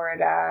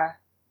 Florida,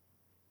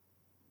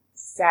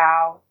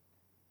 south,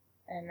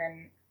 and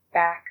then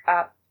back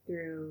up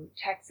through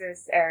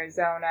Texas,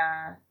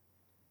 Arizona,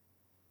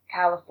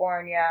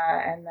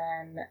 California, and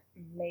then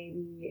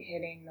maybe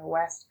hitting the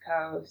West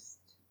Coast,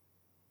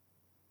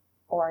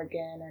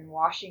 Oregon, and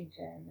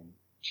Washington, and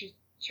just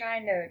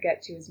trying to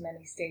get to as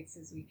many states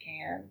as we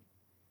can.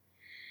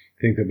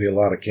 Think there'll be a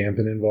lot of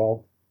camping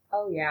involved?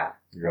 Oh, yeah.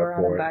 You're We're up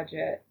on for a it?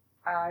 budget.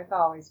 I've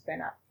always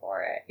been up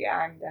for it. Yeah,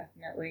 I'm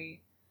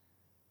definitely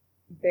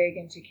big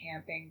into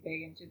camping,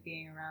 big into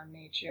being around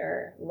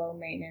nature, low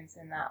maintenance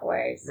in that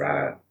way. So,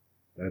 Right.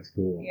 That's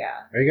cool.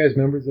 yeah. Are you guys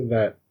members of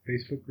that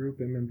Facebook group,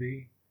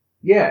 MMB?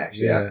 Yeah,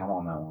 actually, Yeah. I'm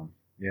on that one.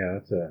 Yeah,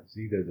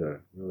 Z does a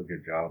really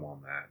good job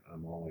on that.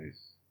 I'm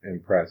always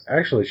impressed.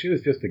 Actually, she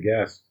was just a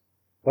guest.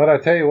 But I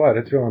tell you what,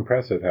 it's real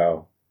impressive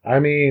how, I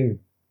mean,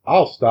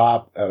 I'll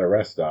stop at a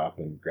rest stop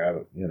and grab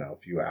a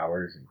few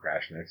hours and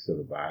crash next to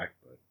the back.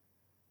 But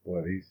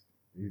boy,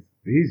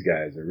 these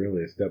guys are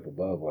really a step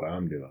above what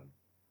I'm doing.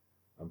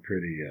 I'm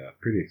pretty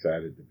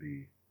excited to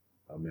be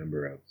a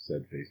member of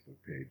said Facebook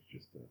page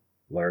just to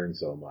learn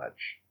so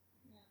much.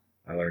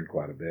 I learned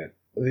quite a bit.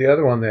 The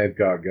other one they've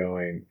got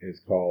going is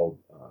called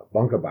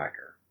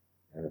Bunkabacker,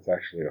 and it's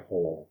actually a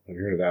whole. Have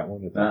you heard of that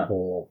one? It's a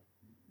whole.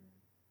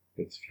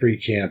 It's free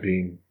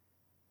camping,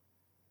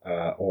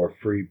 or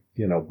free,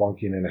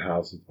 bunking in a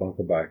house. It's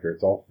Bunkabacker.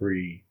 It's all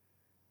free,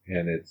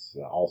 and it's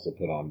also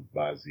put on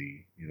by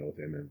Z, with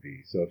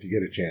MMV. So if you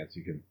get a chance,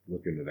 you can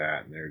look into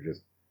that. And they're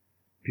just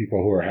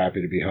people who are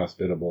happy to be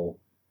hospitable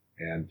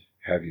and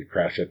have you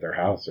crash at their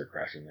house or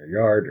crash in their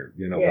yard or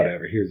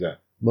whatever. Here's a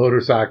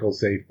motorcycle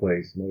safe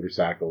place,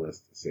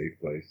 motorcyclist safe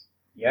place.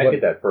 Yeah, I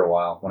did that for a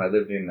while. When I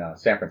lived in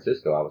San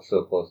Francisco, I was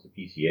so close to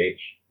PCH.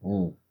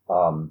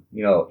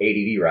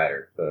 ADV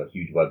Rider, the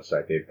huge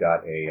website. They've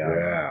got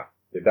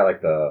they've got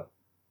like I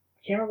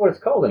can't remember what it's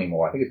called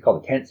anymore. I think it's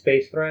called the Tent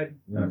Space Thread.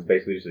 And it's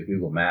basically just a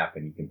Google map,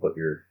 and you can put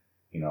your,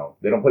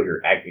 they don't put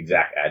your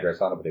exact address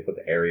on it, but they put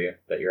the area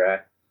that you're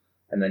at.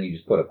 And then you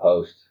just put a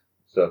post.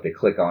 So if they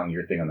click on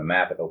your thing on the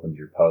map, it opens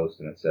your post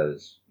and it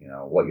says,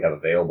 what you have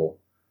available.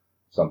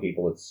 Some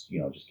people it's,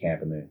 just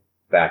camp in the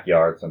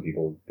backyard. Some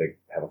people, they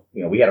have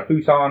we had a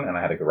futon and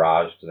I had a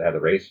garage because I had the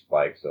race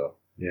bike. So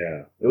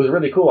yeah, it was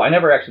really cool. I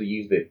never actually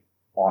used it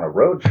on a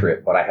road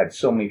trip, but I had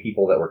so many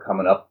people that were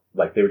coming up,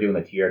 like they were doing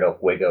the Tierra del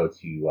Fuego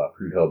to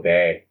Prudhoe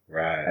Bay.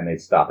 Right. And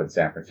they'd stop in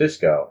San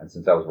Francisco. And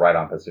since I was right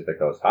on Pacific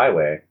Coast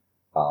Highway,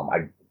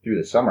 through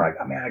the summer,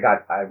 I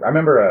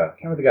remember, I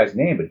can't remember the guy's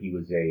name, but he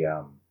was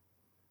a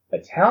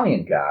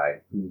Italian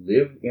guy who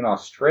lived in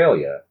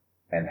Australia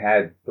and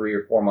had 3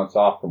 or 4 months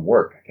off from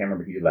work. I can't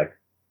remember if he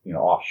did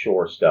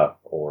offshore stuff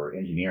or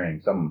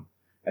engineering, something.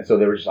 And so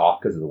they were just off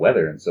because of the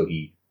weather. And so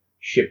he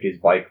shipped his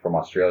bike from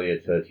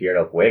Australia to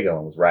Tierra del Fuego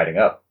and was riding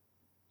up.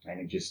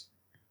 And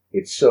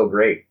it's so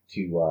great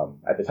to,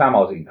 at the time I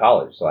was in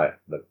college, so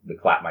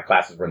my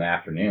classes were in the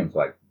afternoon,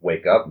 so I'd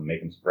wake up and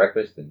make them some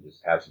breakfast and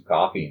just have some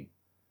coffee, and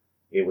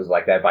it was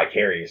like that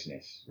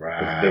vicariousness.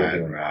 Right. They were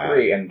doing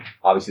free, and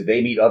obviously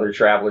they meet other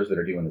travelers that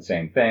are doing the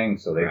same thing,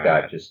 so they've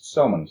got just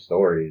so many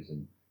stories,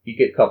 and you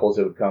get couples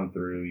that would come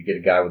through, you get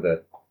a guy with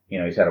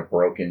he's had a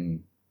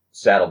broken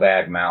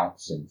saddlebag mount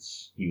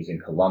since he was in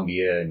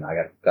Colombia, and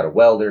I got a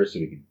welder so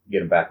we could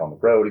get him back on the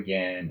road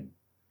again.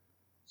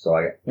 So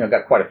I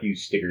got quite a few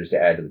stickers to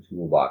add to the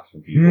toolbox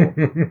from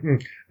people.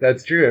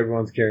 That's true.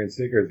 Everyone's carrying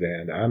stickers,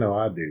 and I know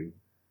I do.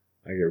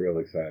 I get real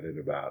excited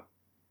about.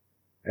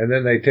 And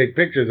then they take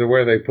pictures of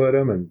where they put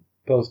them and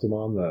post them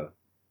on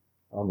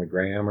the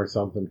gram or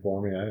something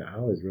for me. I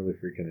always really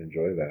freaking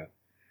enjoy that.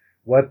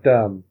 What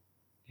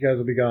you guys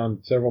will be gone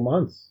several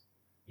months?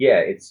 Yeah,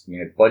 it's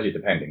budget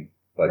depending,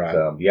 but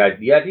the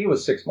idea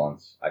was 6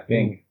 months. I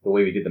think the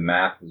way we did the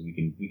math was we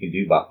can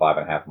do about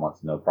 5.5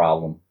 months, no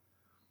problem.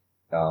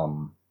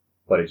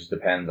 But it just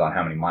depends on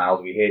how many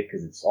miles we hit,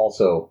 because it's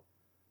also,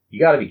 you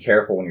got to be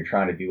careful when you're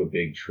trying to do a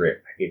big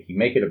trip. If you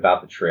make it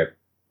about the trip,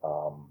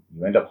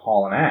 you end up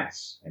hauling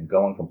ass and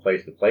going from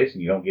place to place,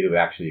 and you don't get to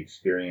actually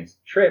experience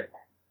the trip.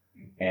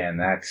 And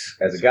that's,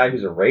 as a guy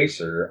who's a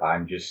racer,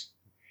 I'm just,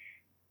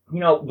 the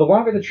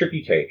longer the trip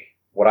you take,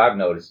 what I've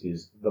noticed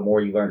is the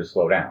more you learn to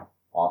slow down.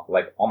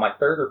 on my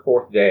third or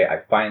fourth day,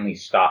 I finally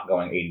stopped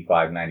going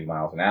 85, 90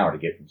 miles an hour to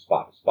get from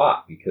spot to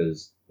spot,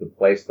 because the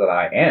place that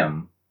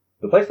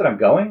I'm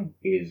going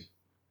is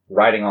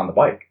riding on the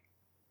bike.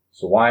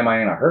 So why am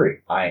I in a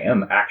hurry? I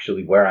am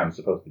actually where I'm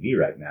supposed to be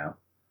right now.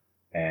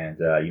 And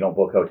you don't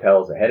book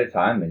hotels ahead of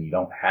time, then you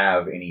don't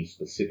have any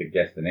specific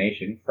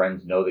destination.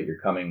 Friends know that you're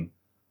coming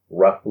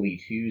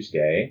roughly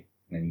Tuesday,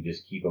 and you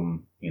just keep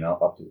them,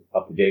 up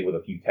to date with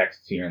a few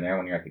texts here and there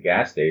when you're at the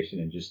gas station,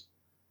 and just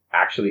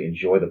actually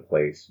enjoy the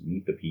place,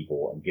 meet the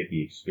people, and get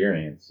the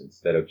experience,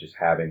 instead of just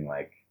having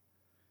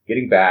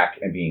getting back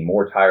and being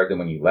more tired than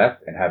when you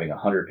left, and having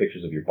 100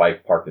 pictures of your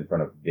bike parked in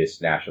front of this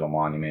national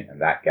monument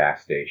and that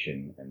gas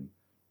station, and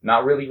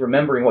not really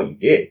remembering what you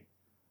did.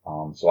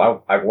 So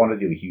I want to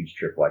do a huge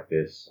trip like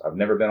this. I've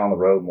never been on the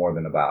road more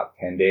than about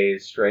 10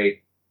 days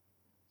straight.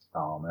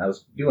 And I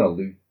was doing a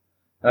loop,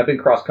 and I've been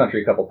cross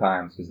country a couple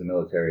times because the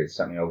military has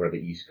sent me over to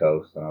the East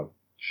Coast, and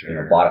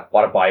I've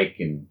bought a bike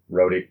and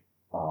rode it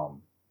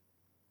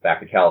back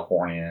to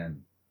California,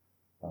 and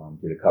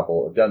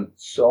I've done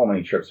so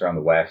many trips around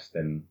the West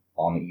and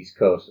on the East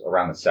Coast,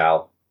 around the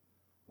South,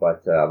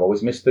 but I've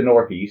always missed the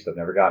Northeast. I've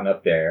never gotten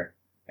up there.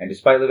 And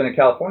despite living in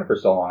California for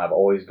so long, I've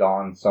always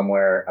gone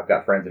somewhere. I've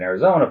got friends in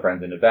Arizona,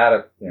 friends in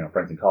Nevada,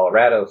 friends in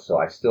Colorado, so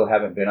I still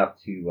haven't been up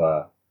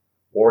to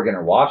Oregon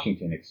or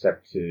Washington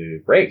except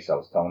to race. I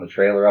was towing the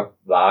trailer up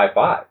the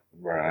I-5.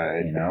 Right.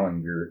 And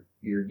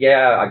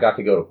I got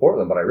to go to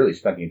Portland, but I really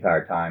spent the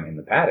entire time in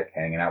the paddock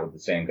hanging out with the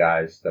same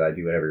guys that I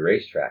do at every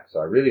racetrack. So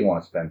I really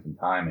want to spend some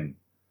time in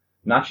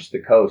not just the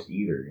coast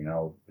either.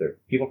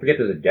 People forget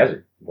there's a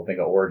desert. People think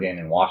of Oregon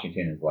and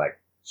Washington as like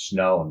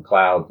snow and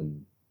clouds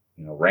and,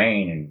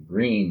 rain and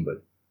green,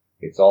 but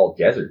it's all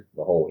desert,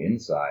 the whole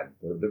inside.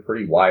 They're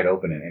pretty wide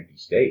open and empty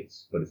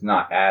states, but it's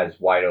not as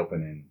wide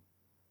open and,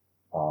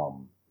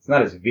 it's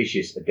not as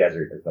vicious a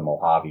desert as the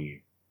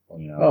Mojave.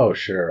 Oh,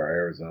 sure, or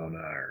Arizona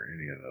or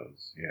any of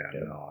those.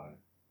 Yeah. No,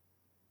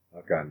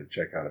 I've gotten to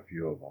check out a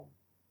few of them.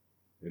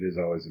 It is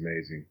always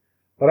amazing.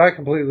 But I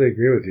completely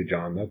agree with you,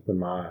 John. That's been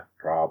my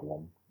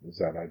problem, is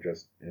that I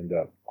just end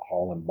up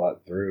hauling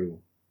butt through,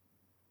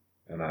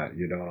 and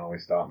you don't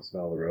always stop and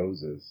smell the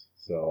roses.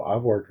 So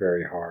I've worked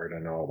very hard. I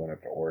know I went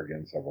up to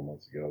Oregon several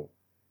months ago,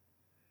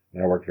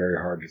 and I worked very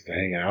hard just to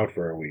hang out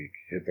for a week,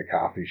 hit the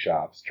coffee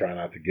shops, try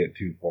not to get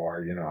too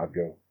far. I'd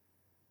go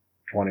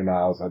 20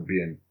 miles. I'd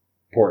be in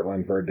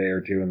Portland for a day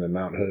or two, and then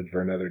Mount Hood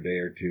for another day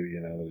or two.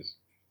 There's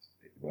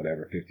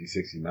 50,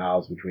 60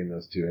 miles between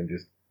those two, and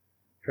just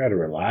try to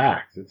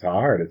relax. It's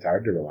hard. It's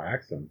hard to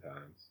relax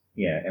sometimes.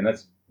 Yeah, and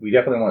we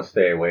definitely want to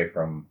stay away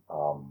from,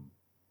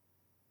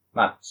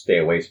 not stay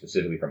away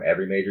specifically from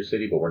every major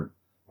city, but we're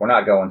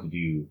not going to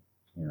do,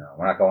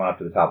 we're not going up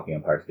to the top of the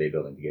Empire State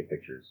Building to get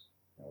pictures.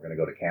 We're going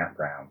to go to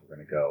campgrounds. We're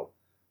going to go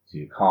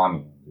to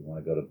communes. We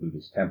want to go to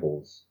Buddhist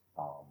temples.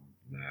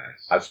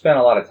 Nice. I've spent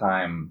a lot of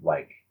time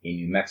in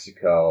New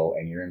Mexico,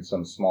 and you're in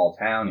some small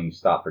town and you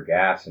stop for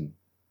gas, and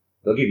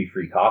they'll give you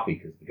free coffee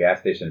because the gas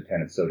station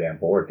attendant's so damn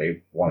bored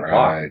they want to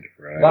talk.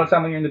 Right. A lot of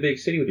time when you're in the big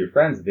city with your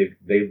friends,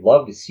 they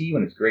love to see you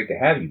and it's great to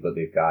have you, but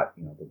they've got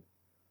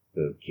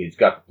the kid's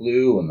got the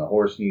flu and the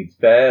horse needs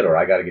fed, or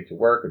I got to get to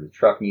work, or the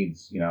truck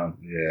needs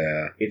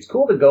Yeah. It's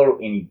cool to go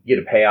and you get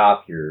a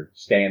payoff. You're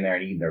staying there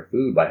and eating their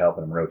food by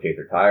helping them rotate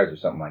their tires or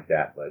something like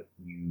that, but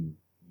you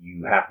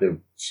have to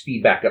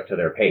speed back up to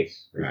their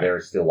pace because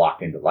they're still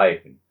locked into life.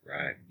 And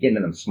getting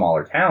to them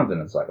smaller towns,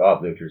 and it's like,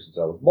 I've lived here since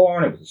I was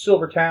born. It was a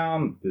silver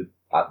town.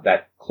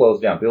 That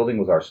closed down building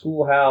was our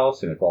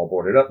schoolhouse, and it's all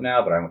boarded up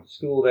now, but I went to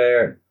school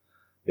there. And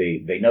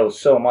they know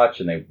so much,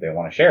 and they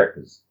want to share it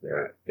because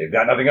they've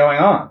got nothing going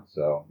on.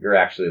 So you're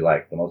actually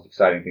like the most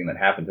exciting thing that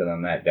happened to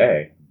them that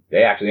day.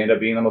 They actually end up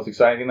being the most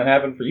exciting thing that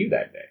happened for you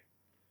that day.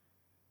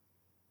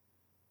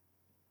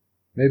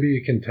 Maybe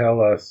you can tell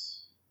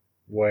us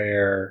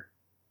where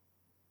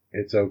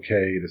it's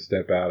okay to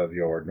step out of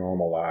your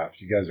normal life.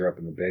 You guys are up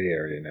in the Bay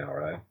Area now,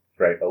 right?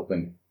 Right,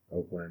 Oakland.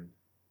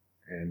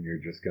 And you're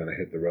just going to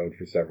hit the road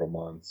for several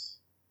months.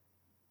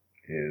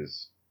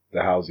 Is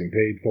the housing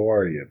paid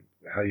for?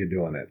 How you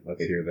doing it?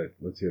 Let's hear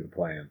the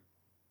plan.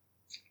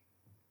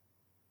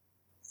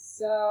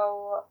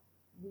 So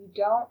we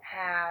don't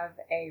have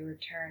a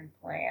return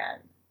plan.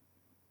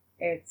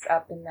 It's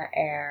up in the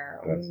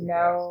air. We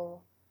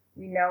know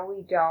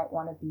we don't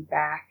want to be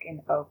back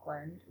in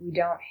Oakland. We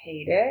don't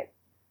hate it,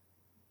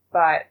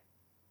 but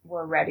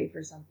we're ready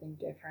for something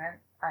different.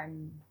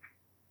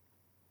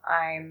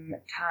 I'm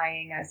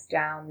tying us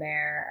down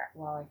there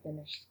while I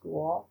finish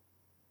school.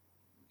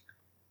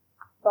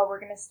 But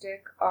we're going to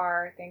stick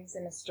our things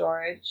in a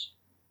storage,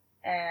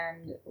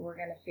 and we're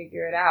going to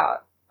figure it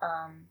out.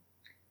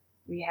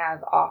 We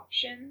have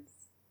options,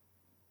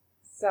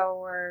 so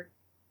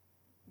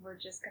we're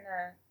just going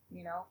to,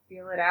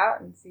 feel it out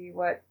and see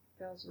what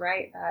feels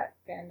right at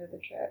the end of the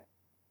trip.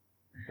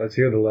 Let's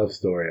hear the love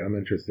story. I'm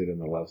interested in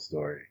the love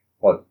story.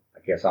 Well, I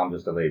guess I'm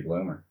just a late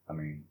bloomer. I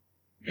mean,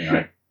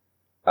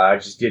 I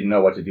just didn't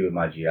know what to do with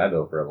my GI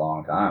Bill for a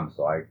long time,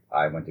 so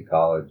I went to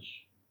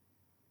college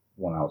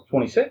when I was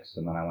 26,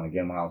 and then I went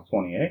again when I was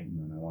 28, and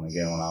then I went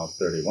again when I was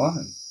 31,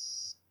 and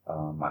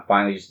I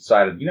finally just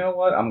decided, you know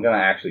what, I'm going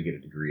to actually get a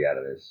degree out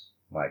of this.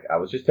 Like, I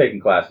was just taking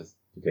classes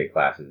to take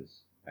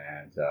classes,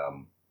 and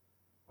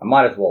I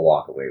might as well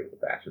walk away with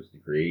a bachelor's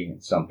degree in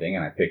something,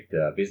 and I picked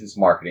business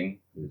marketing.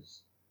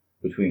 Because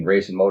between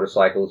racing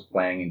motorcycles,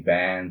 playing in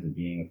bands, and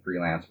being a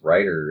freelance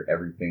writer,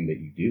 everything that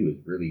you do is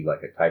really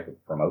like a type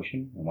of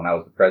promotion. And when I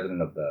was the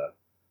president of the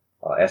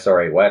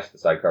SRA West, the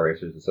Sidecar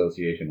Racers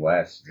Association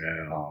West,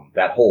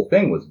 that whole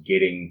thing was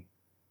getting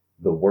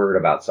the word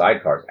about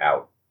sidecars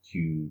out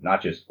to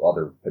not just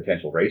other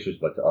potential racers,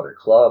 but to other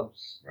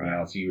clubs.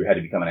 Right. So you had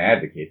to become an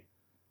advocate.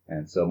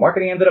 And so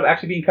marketing ended up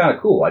actually being kind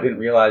of cool. I didn't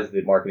realize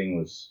that marketing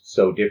was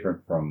so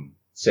different from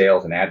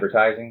sales and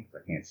advertising. I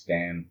can't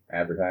stand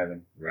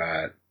advertising.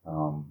 Right.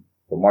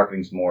 But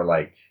marketing's more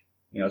like,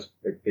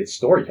 it's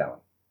storytelling.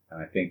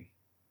 And I think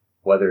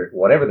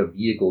whatever the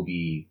vehicle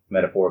be,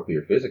 metaphorically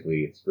or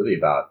physically, it's really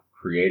about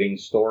creating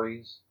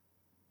stories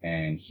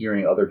and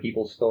hearing other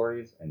people's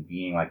stories and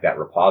being like that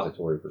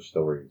repository for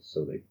stories.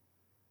 So that,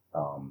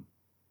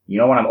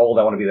 when I'm old,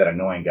 I want to be that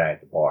annoying guy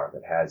at the bar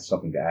that has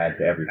something to add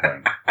to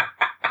everything.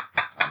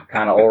 I'm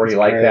kind of already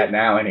like that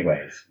now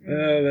anyways.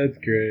 Oh, that's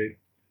great.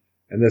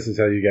 And this is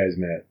how you guys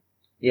met.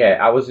 Yeah,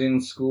 I was in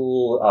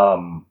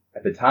school.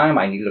 At the time,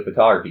 I needed a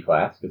photography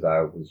class because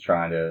I was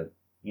trying to,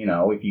 you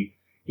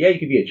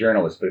could be a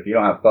journalist, but if you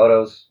don't have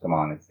photos, come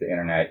on, it's the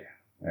internet,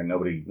 and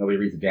nobody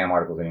reads the damn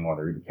articles anymore.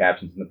 They read the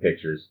captions and the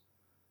pictures.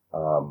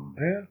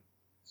 Yeah.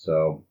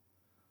 So,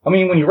 I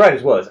mean, when you write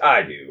as well as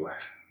I do,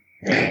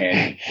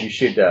 and you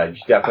should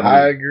definitely.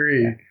 I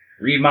agree.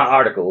 Read my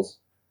articles.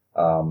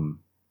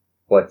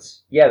 But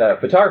yeah, the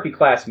photography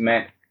class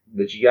meant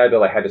that GI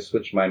Bill, I had to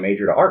switch my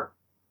major to art.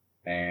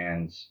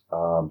 And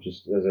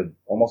just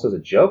almost as a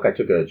joke, I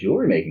took a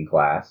jewelry making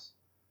class.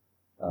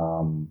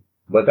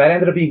 But that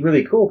ended up being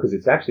really cool because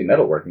it's actually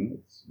metalworking.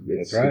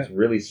 It's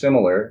really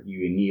similar.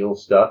 You anneal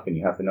stuff and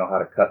you have to know how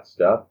to cut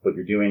stuff, but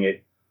you're doing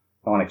it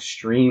on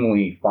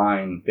extremely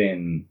fine,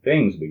 thin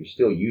things, but you're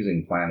still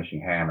using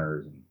planishing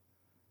hammers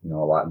and, a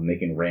lot,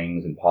 making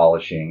rings and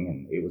polishing,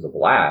 and it was a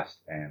blast.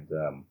 And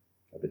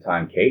at the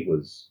time, Kate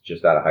was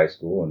just out of high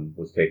school and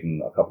was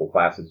taking a couple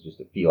classes just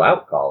to feel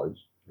out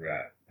college.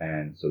 Right.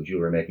 And so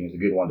jewelry making is a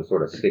good one to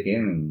sort of stick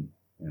in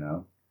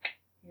and,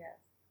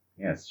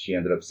 Yes, she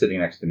ended up sitting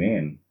next to me,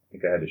 and I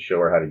think I had to show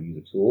her how to use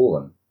a tool.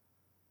 And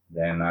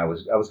then I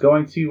was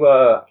going to,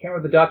 I can't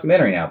remember the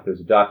documentary now, but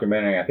there's a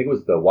documentary, I think it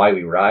was the Why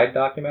We Ride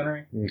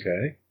documentary.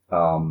 Okay.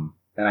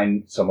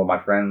 And some of my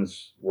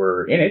friends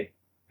were in it,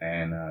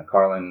 and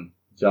Carlin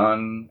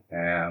Dunn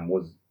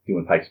was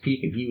doing Pikes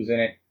Peak, and he was in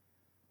it.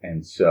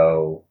 And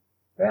so,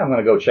 I'm going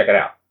to go check it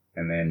out.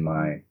 And then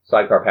my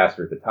sidecar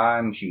pastor at the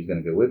time, she was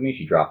going to go with me.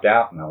 She dropped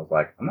out, and I was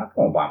like, I'm not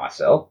going by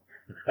myself.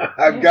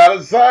 I've got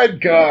a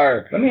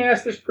sidecar. Let me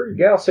ask this pretty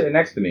gal sitting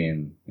next to me,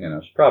 and,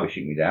 she'll probably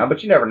shoot me down,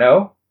 but you never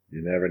know.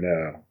 You never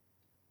know.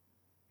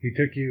 He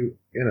took you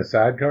in a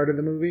sidecar to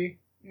the movie?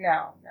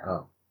 No.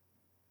 Oh.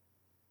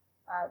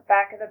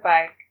 Back of the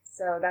bike.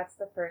 So that's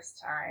the first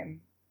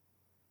time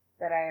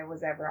that I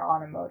was ever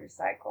on a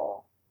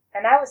motorcycle.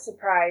 And I was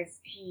surprised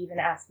he even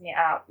asked me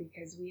out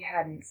because we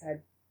hadn't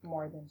said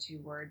more than 2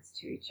 words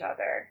to each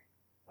other.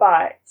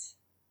 But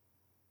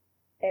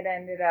it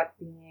ended up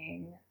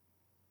being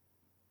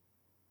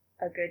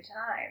a good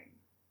time.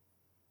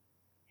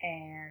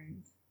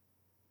 And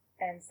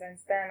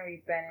since then,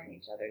 we've been in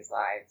each other's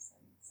lives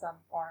in some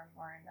form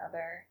or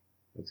another.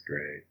 That's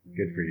great.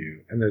 Good for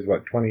you. And there's,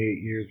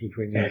 28 years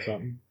between you or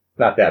something?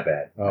 Not that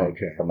bad. Oh,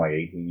 okay. Something like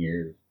 18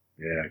 years.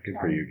 Yeah, good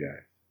for you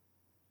guys.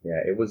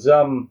 Yeah, it was,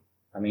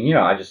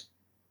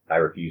 I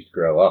refused to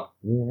grow up.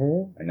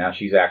 Mm-hmm. And now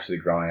she's actually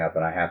growing up,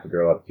 and I have to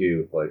grow up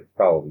too, but it's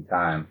probably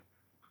time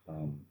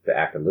to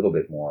act a little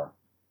bit more.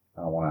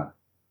 I don't want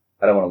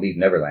to leave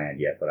Neverland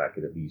yet, but I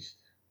could at least,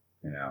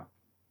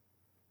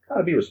 kind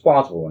of be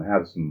responsible and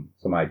have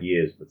some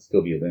ideas, but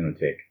still be a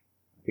lunatic.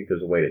 I think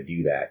there's a way to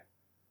do that.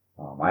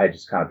 I had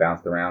just kind of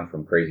bounced around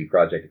from crazy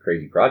project to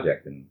crazy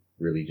project and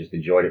really just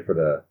enjoyed it for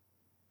the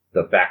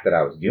fact that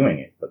I was doing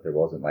it, but there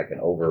wasn't like an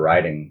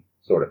overriding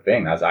sort of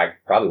thing. That's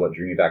probably what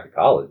drew me back to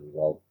college.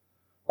 I'll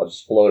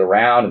just float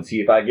around and see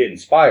if I get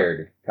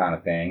inspired kind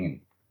of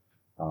thing.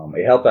 And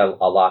it helped a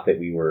lot that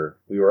we were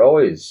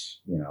always,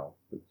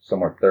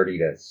 somewhere 30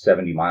 to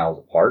 70 miles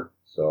apart.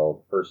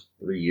 So the first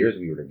 3 years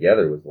we were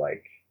together was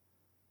like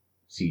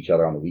see each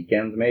other on the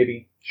weekends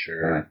maybe.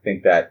 Sure. And I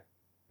think that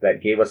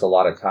gave us a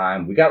lot of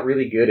time. We got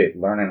really good at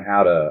learning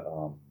how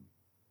to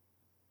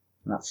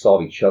not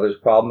solve each other's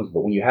problems,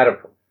 but when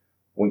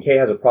Kay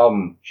has a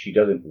problem, she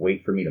doesn't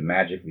wait for me to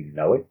magically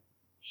know it.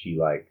 She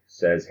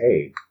says,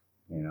 hey,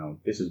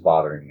 this is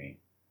bothering me.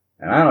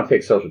 And I don't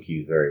take social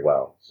cues very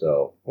well.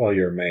 So. Well,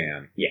 you're a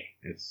man. Yeah.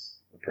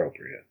 It's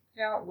appropriate.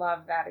 I don't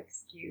love that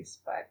excuse,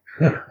 but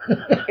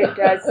it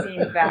does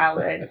seem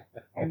valid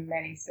in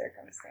many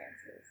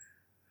circumstances.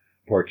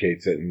 Poor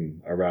Kate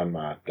sitting around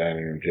my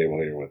dining room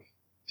table here with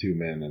 2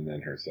 men and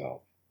then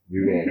herself.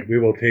 We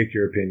will take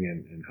your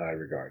opinion in high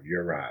regard.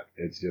 You're right.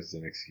 It's just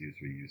an excuse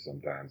we use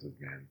sometimes as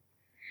men.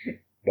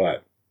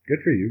 But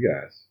good for you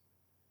guys.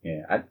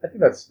 Yeah, I think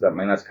that's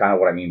kind of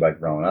what I mean by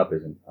growing up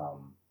isn't,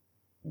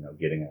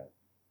 getting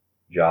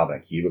a job in a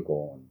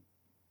cubicle and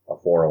a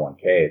 401k.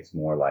 It's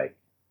more like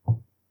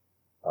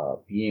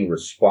being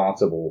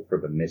responsible for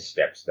the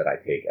missteps that I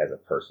take as a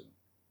person.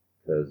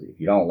 Because if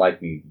you don't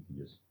like me, you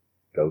can just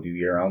go do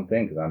your own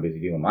thing because I'm busy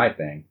doing my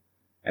thing.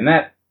 And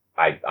that,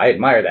 I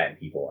admire that in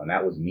people. And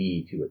that was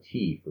me to a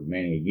T for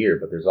many a year.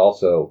 But there's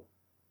also,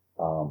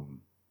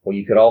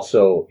 you could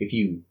also,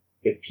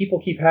 if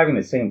people keep having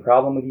the same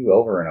problem with you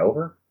over and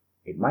over,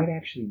 it might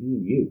actually be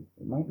you.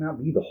 It might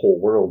not be the whole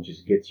world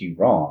just gets you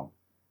wrong.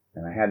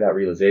 And I had that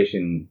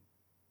realization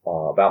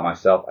about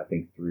myself, I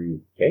think,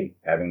 through Kate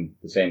having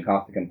the same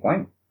constant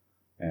complaint.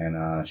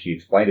 And she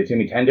explained it to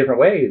me 10 different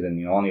ways.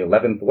 And, on the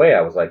 11th way,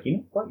 I was like, you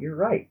know what? You're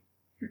right.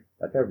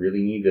 Like, I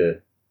really need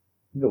to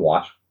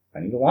watch. I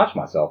need to watch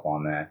myself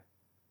on that.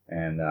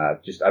 And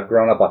I've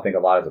grown up, I think, a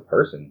lot as a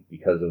person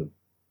because of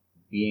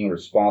being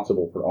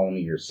responsible for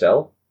only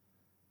yourself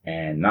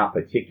and not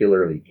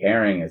particularly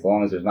caring. As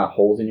long as there's not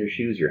holes in your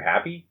shoes, you're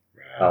happy.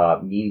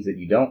 Means that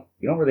you don't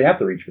really have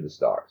to reach for the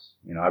stars.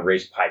 I've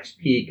raced Pikes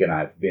Peak and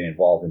I've been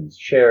involved in these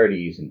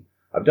charities and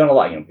I've done a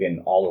lot,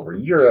 been all over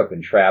Europe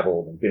and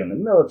traveled and been in the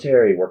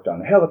military, worked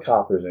on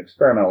helicopters and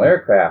experimental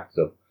aircraft.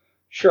 So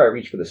sure, I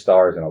reach for the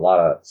stars in a lot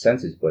of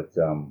senses, but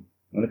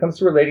when it comes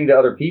to relating to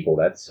other people,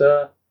 that's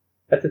a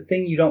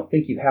thing you don't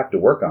think you have to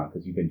work on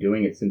because you've been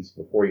doing it since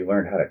before you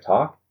learned how to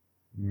talk.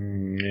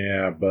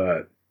 Yeah,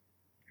 but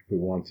if we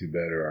want to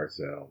better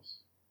ourselves,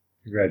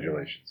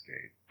 congratulations,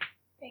 Kate.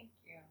 Thank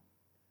you.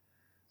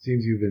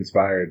 Seems you've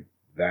inspired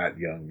that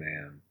young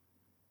man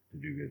to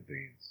do good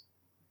things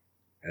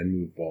and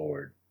move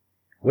forward,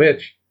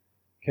 which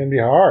can be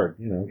hard,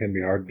 can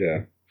be hard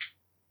to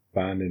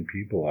find in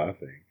people, I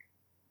think.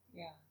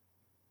 Yeah.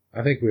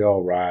 I think we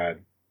all ride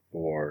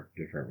for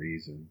different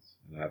reasons,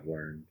 and I've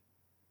learned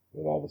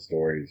with all the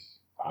stories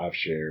I've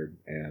shared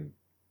and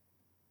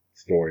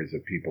stories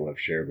that people have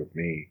shared with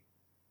me,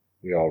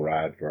 we all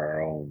ride for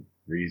our own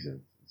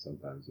reasons, and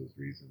sometimes those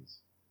reasons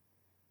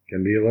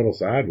can be a little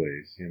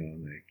sideways,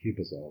 and they keep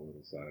us all a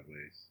little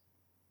sideways.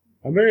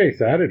 I'm very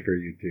excited for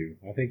you two.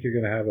 I think you're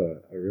going to have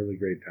a really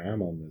great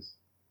time on this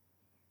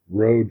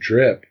road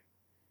trip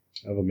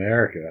of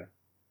America.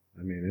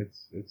 I mean,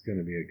 it's going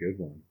to be a good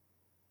one.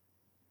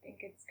 I think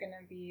it's going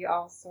to be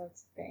all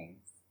sorts of things,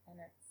 and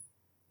it's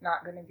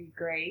not going to be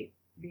great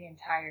the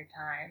entire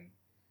time.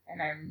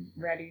 And I'm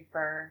ready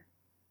for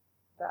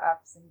the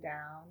ups and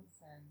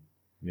downs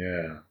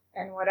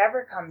and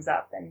whatever comes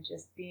up, and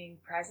just being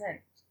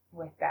present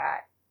with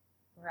that,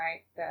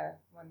 right?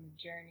 When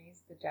the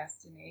journey's the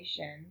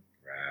destination,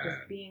 right.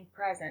 Just being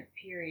present,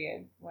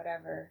 period,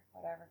 whatever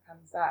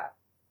comes up.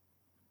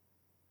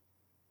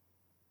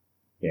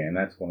 Yeah, and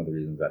that's one of the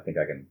reasons I think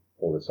I can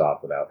pull this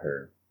off without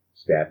her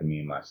stabbing me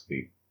in my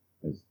sleep,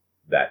 is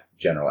that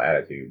general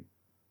attitude.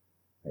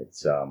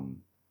 It's, I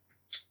don't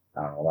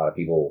know, a lot of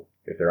people,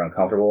 if they're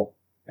uncomfortable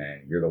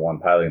and you're the one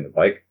piloting the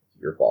bike,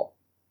 it's your fault.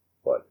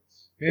 But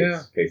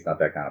Kate's not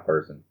that kind of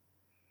person.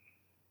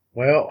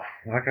 Well,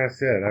 like I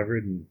said, I've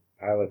ridden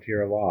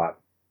Piloteer a lot,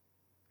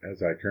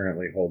 as I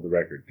currently hold the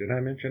record. Did I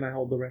mention I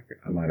hold the record?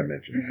 I might have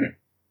mentioned that.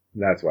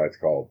 And that's why it's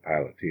called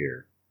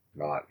Piloteer,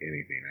 not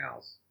anything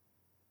else.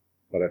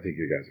 But I think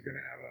you guys are going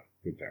to have a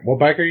good time. What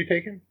bike are you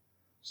taking?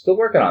 Still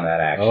working on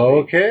that, actually.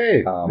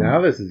 Okay.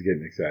 Now this is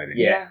getting exciting.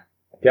 Yeah.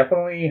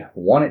 Definitely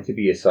want it to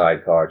be a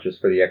sidecar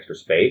just for the extra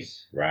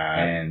space.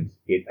 Right. And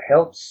it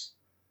helps,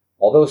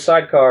 although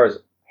sidecars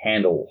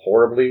handle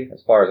horribly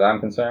as far as I'm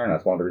concerned,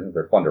 that's one of the reasons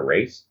they're fun to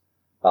race.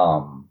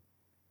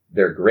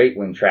 They're great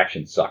when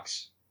traction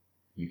sucks.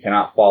 You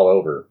cannot fall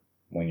over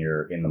when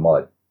you're in the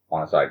mud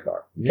on a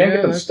sidecar. You can't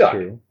get them stuck.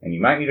 True. And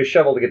you might need a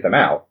shovel to get them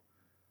out.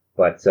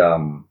 But,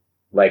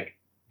 like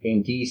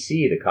in DC,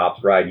 the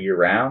cops ride year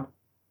round.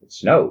 It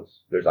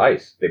snows. There's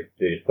ice. They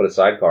just put a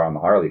sidecar on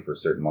the Harley for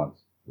certain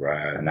months.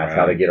 Right. And that's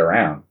how they get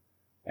around.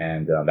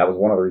 And that was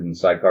one of the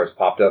reasons sidecars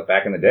popped up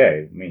back in the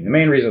day. I mean, the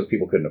main reason was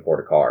people couldn't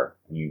afford a car.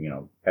 And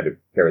you had to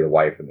carry the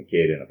wife and the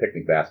kid in a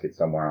picnic basket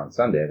somewhere on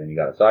Sunday, then you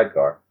got a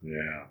sidecar.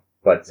 Yeah.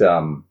 But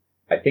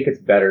I think it's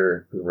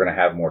better because we're going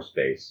to have more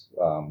space.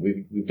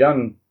 We've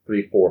done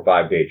 3, 4,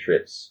 5 day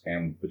trips,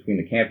 and between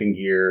the camping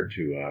gear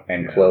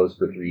and clothes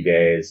for 3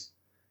 days,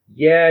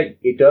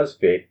 it does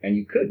fit, and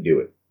you could do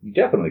it. You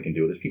definitely can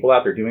do it. There's people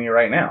out there doing it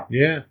right now.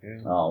 Yeah.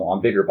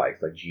 On bigger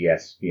bikes like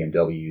GS,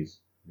 BMWs.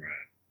 Right.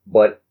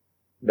 But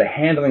the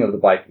handling of the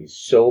bike is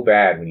so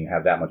bad when you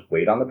have that much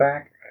weight on the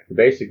back. You're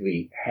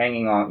basically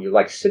hanging on, you're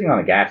like sitting on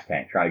a gas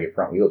tank trying to get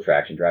front wheel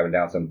traction, driving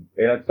down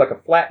it's like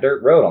a flat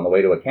dirt road on the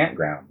way to a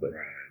campground. But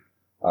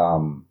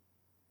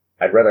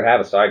I'd rather have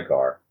a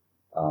sidecar.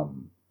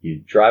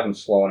 You drive them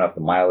slow enough,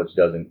 the mileage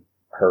doesn't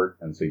hurt,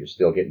 and so you're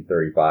still getting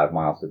 35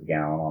 miles to the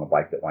gallon on a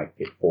bike that might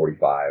get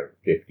 45,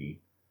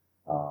 50.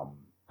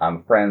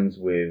 I'm friends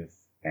with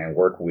and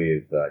work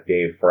with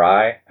Dave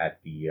Fry at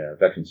the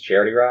Veterans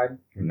Charity Ride,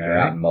 and they're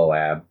out in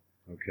Moab.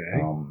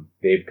 Okay.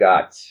 They've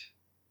got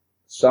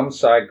some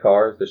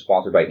sidecars. They're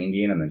sponsored by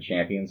Indian and then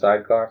Champion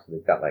Sidecar, so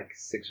they've got like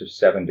 6 or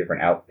 7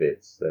 different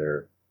outfits that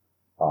are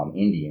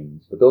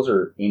Indians, but those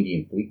are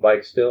Indian fleet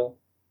bikes still,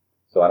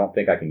 so I don't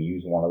think I can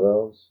use one of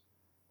those.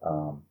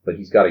 But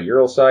he's got a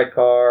Euro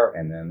sidecar,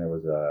 and then there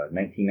was a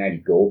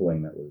 1990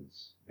 Goldwing that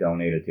was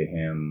donated to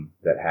him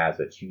that has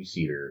a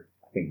 2-seater,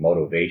 I think,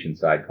 Motivation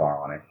sidecar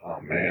on it. Oh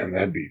man,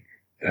 that'd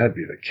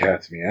be the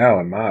cat's meow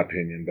in my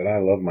opinion. But I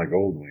love my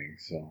Goldwing,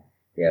 so.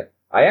 Yeah,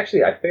 I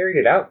ferried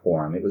it out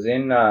for him. It was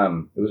in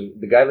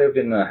the guy lived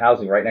in the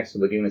housing right next to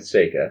Laguna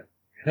Seca.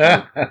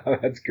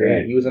 That's great.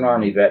 And he was an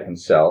Army vet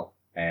himself,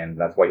 and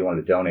that's why he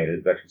wanted to donate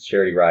it. Veterans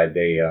Charity Ride,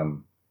 they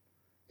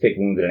take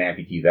wounded and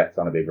amputee vets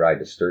on a big ride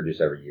to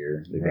Sturgis every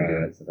year. They've been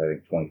doing it since, I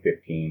think,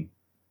 2015.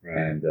 Right.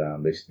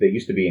 And they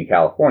used to be in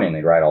California, and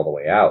they'd ride all the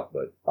way out.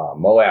 But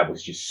Moab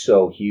was just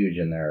so huge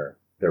in their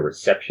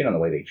reception and the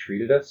way they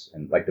treated us.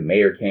 And like the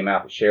mayor came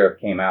out, the sheriff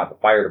came out,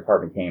 the fire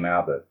department came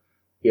out.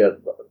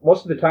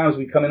 Most of the times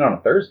we'd come in on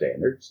a Thursday,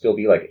 and there'd still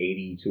be like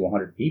 80 to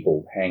 100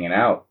 people hanging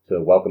out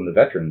to welcome the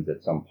veterans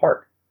at some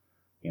park.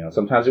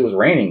 Sometimes it was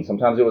raining,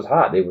 sometimes it was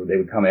hot. They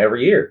would come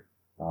every year.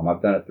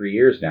 I've done it 3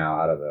 years now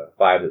out of the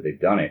 5 that they've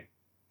done it.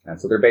 And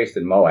so they're based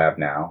in Moab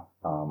now.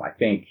 I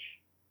think,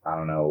 I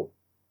don't know,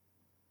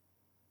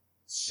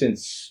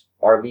 since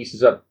our lease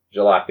is up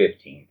July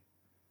 15th,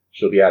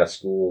 she'll be out of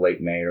school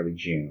late May, early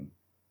June.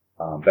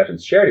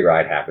 Veterans Charity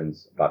Ride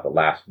happens about the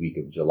last week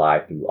of July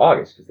through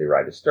August because they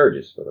ride to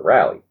Sturgis for the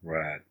rally.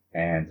 Right.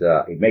 And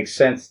it makes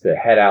sense to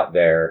head out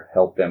there,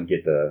 help them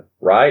get the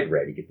ride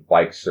ready, get the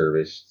bike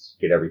serviced,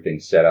 get everything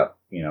set up,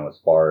 as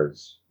far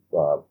as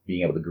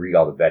being able to greet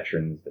all the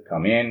veterans that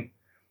come in,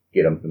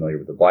 get them familiar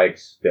with the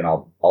bikes. Then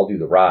I'll do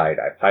the ride.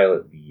 I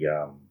pilot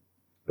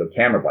the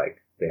camera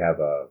bike. They have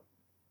a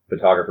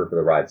photographer for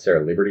the ride,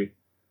 Sarah Liberty,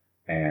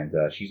 and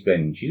she's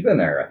been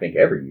there, I think,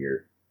 every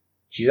year.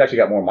 She's actually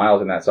got more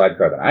miles in that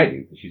sidecar than I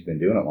do because she's been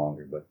doing it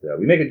longer. But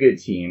we make a good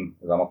team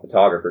because I'm a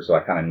photographer, so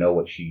I kind of know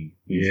what she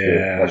needs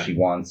to, what she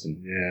wants,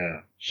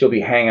 and she'll be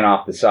hanging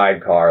off the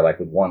sidecar like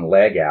with one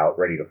leg out,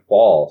 ready to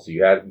fall. So you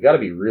got to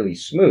be really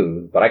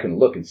smooth. But I can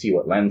look and see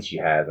what lens she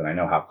has, and I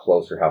know how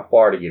close or how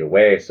far to get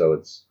away. So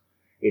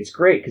it's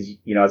great because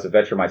as a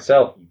veteran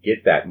myself, you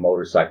get that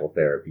motorcycle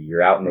therapy.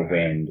 You're out in the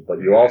wind, but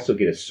you also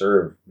get to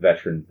serve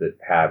veterans that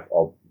have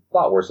a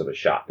lot worse of a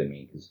shot than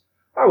me because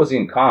I was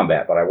in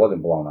combat, but I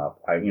wasn't blown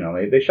up.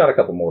 They shot a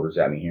couple mortars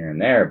at me here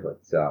and there,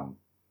 but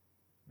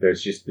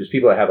there's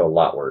people that have it a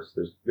lot worse.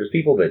 There's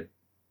people that,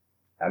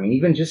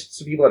 even just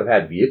some people that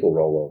have had vehicle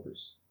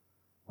rollovers.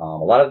 A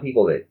lot of the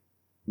people that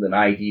an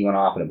IED went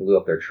off and it blew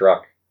up their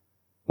truck,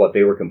 but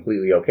they were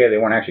completely okay. They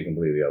weren't actually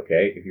completely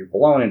okay. If you're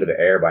blown into the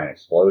air by an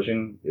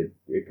explosion,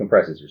 it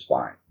compresses your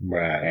spine.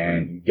 Right.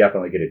 And you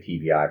definitely get a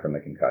TBI from the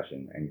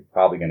concussion, and you're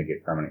probably going to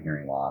get permanent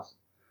hearing loss.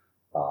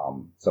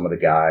 Some of the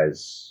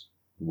guys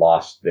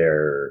lost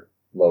their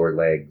lower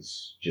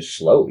legs just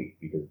slowly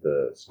because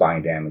the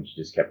spine damage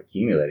just kept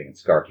accumulating, and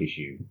scar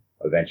tissue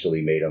eventually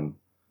made them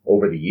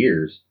over the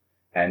years.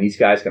 And these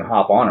guys can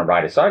hop on and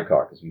ride a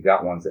sidecar because we've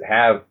got ones that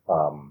have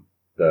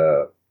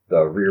the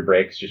rear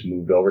brakes just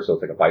moved over, so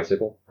it's like a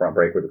bicycle, front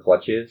brake where the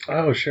clutch is.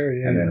 Oh, sure,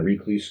 yeah. And then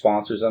Recluse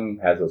sponsors them,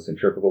 has those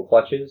centrifugal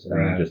clutches, and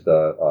then just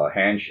a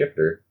hand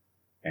shifter,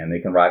 and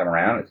they can ride them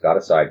around. It's got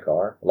a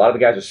sidecar. A lot of the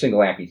guys are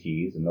single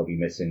amputees, and they'll be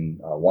missing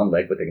one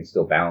leg, but they can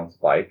still balance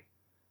the bike.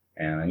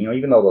 And,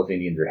 even though those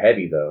Indians are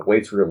heavy, the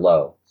weight's real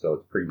low, so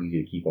it's pretty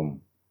easy to keep them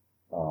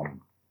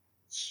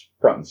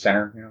front and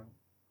center,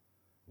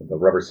 with the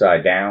rubber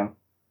side down.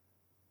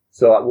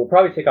 So we'll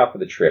probably take off for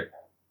the trip,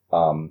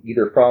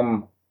 either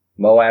from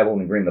Moab when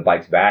we bring the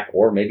bikes back,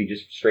 or maybe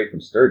just straight from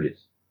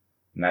Sturgis.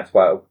 And that's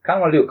why I kind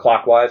of want to do it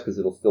clockwise because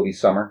it'll still be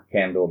summer.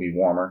 Canada will be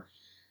warmer.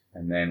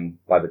 And then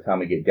by the time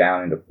we get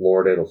down into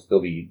Florida, it'll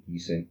still be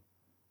decent.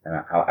 And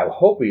I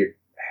hope we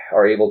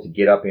are able to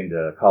get up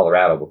into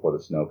Colorado before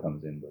the snow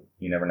comes in, but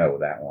you never know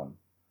with that one.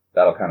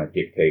 That'll kind of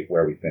dictate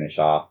where we finish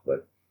off,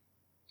 but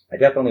I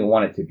definitely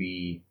want it to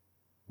be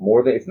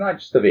more than, it's not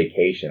just a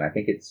vacation. I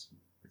think it's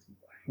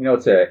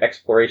an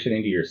exploration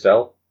into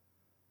yourself,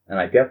 and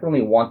I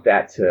definitely want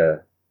that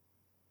to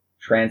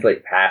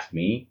translate past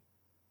me.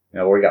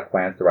 We got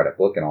plans to write a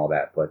book and all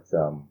that, but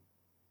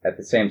at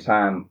the same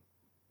time,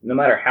 no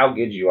matter how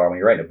good you are when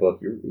you're writing a book,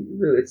 you're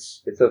really,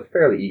 it's a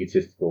fairly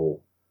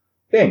egotistical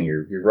thing.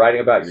 You're writing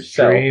about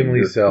yourself.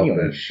 Extremely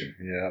selfish.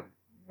 Yeah.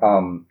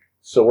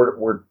 So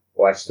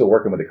we're still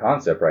working with the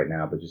concept right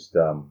now, but just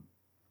an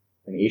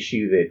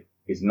issue that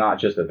is not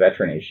just a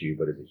veteran issue,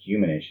 but is a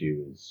human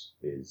issue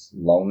is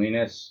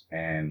loneliness,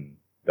 and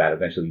that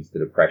eventually leads to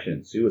depression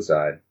and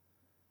suicide.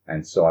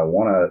 And so I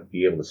want to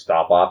be able to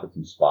stop off at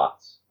some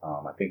spots.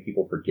 I think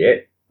people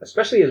forget,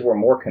 especially as we're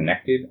more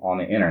connected on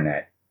the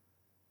internet,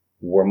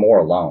 we're more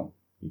alone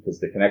because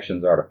the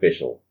connection's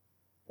artificial.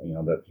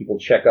 That people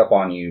check up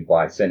on you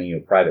by sending you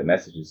a private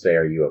message and say,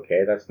 "Are you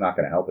okay?" That's not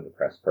going to help a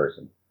depressed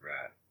person.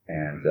 Right.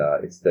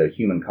 And it's the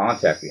human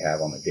contact we have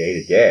on the day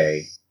to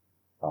day.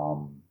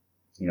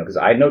 Because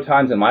I know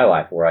times in my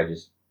life where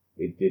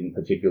it didn't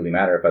particularly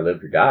matter if I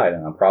lived or died,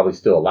 and I'm probably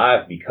still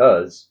alive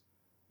because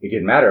it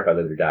didn't matter if I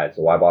lived or died.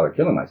 So why bother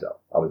killing myself?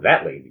 I was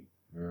that lazy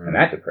and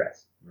that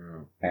depressed.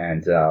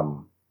 And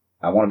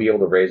I want to be able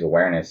to raise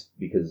awareness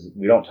because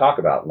we don't talk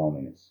about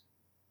loneliness.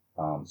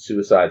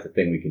 Suicide's a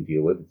thing we can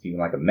deal with. It's even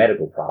like a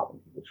medical problem.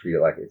 People treat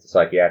it like it's a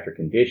psychiatric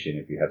condition.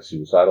 If you have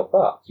suicidal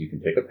thoughts, you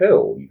can take a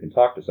pill, you can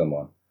talk to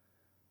someone.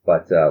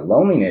 But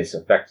loneliness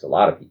affects a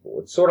lot of people.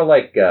 It's sort of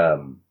like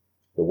the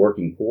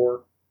working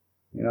poor.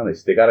 You know,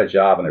 they got a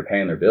job and they're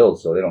paying their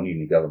bills, so they don't need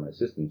any government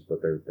assistance,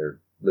 but they're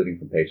living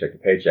from paycheck to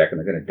paycheck, and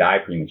they're going to die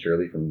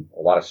prematurely from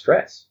a lot of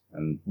stress.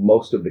 And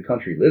most of the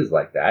country lives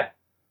like that.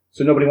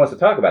 So nobody wants to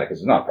talk about it because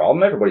it's not a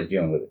problem. Everybody's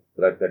dealing with it.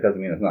 But that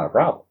doesn't mean it's not a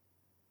problem.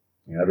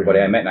 You know, everybody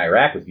I met in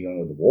Iraq was dealing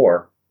with the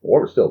war. The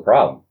war was still a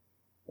problem.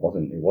 It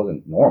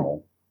wasn't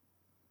normal.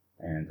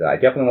 And I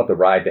definitely want the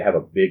ride to have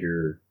a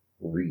bigger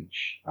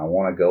reach. I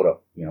want to go to,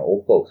 you know,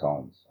 old folks'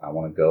 homes. I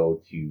want to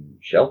go to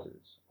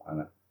shelters.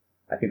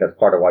 I think that's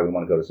part of why we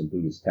want to go to some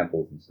Buddhist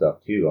temples and stuff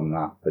too. I'm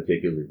not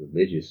particularly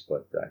religious,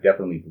 but I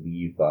definitely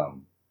believe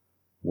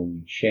when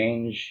you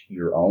change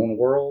your own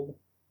world,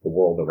 the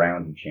world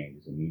around you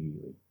changes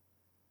immediately.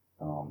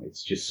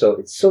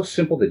 It's so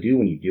simple to do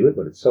when you do it,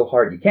 but it's so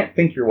hard. You can't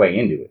think your way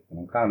into it. And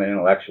I'm kind of an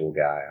intellectual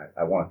guy.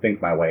 I want to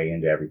think my way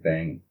into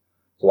everything.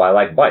 That's why I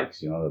like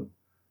bikes. You know, it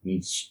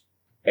needs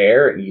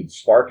air, it needs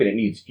spark, and it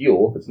needs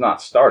fuel. If it's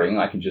not starting,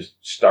 I can just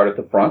start at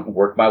the front and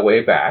work my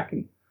way back.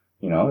 And,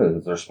 you know,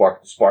 there's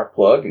spark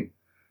plug.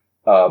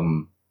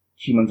 And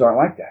humans aren't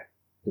like that.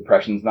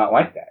 Depression's not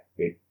like that.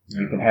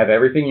 You can have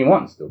everything you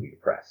want and still be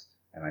depressed.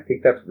 And I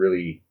think that's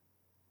really,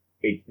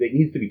 it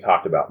needs to be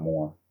talked about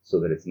more, so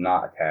that it's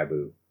not a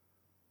taboo.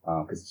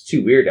 Because it's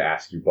too weird to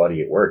ask your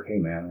buddy at work, hey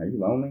man, are you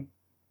lonely?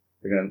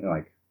 They're going to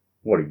like,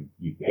 what are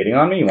you hitting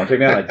on me? You want to take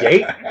me on a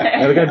date?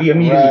 And they're going to be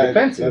immediately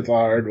defensive. That's a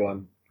hard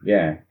one.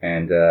 Yeah.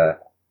 And,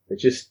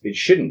 it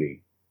shouldn't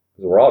be,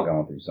 because we're all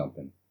going through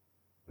something.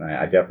 And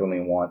I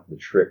definitely want the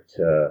trip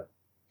to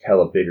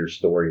tell a bigger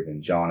story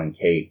than John and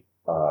Kate,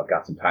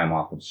 got some time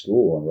off from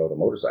school and rode a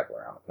motorcycle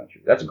around the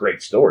country. That's a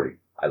great story.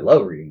 I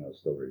love reading those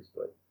stories,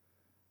 but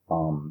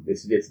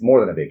it's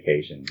more than a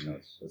vacation. You know,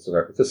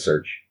 it's a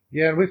search.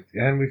 Yeah,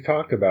 and we've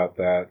talked about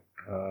that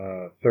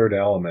third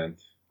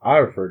element. I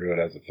refer to it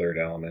as a third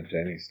element to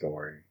any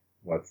story.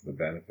 What's the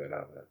benefit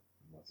of it?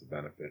 What's the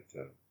benefit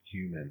to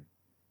human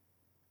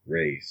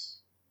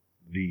race,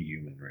 the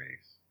human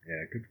race?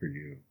 Yeah, good for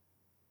you.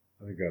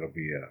 I think that'll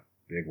be a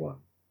big one.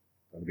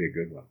 That'll be a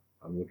good one.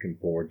 I'm looking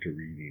forward to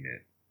reading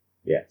it.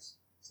 Yes,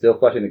 still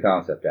fleshing the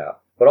concept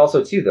out. But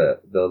also, too,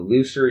 the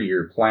looser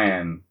your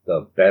plan,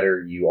 the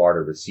better you are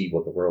to receive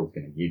what the world's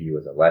going to give you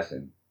as a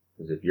lesson.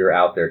 Because if you're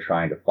out there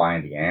trying to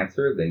find the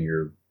answer, then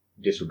you're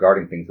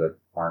disregarding things that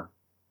aren't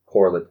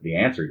correlate to the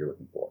answer you're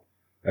looking for.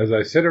 As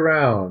I sit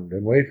around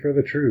and wait for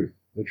the truth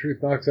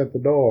knocks at the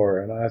door,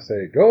 and I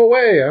say, go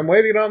away, I'm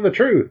waiting on the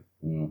truth.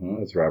 Mm-hmm.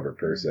 That's Robert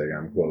Pirsig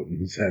I'm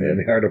quoting, Zen in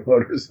the Art of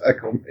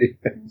Motorcycle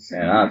Maintenance.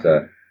 And that's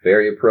a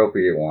very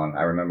appropriate one.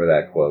 I remember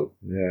that quote.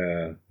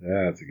 Yeah,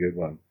 it's a good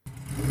one.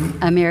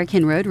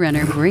 American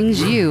Roadrunner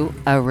brings you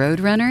a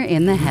Roadrunner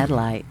in the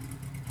Headlight.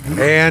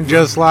 And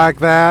just like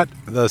that,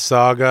 the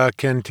saga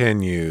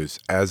continues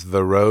as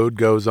the road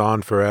goes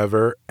on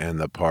forever and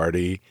the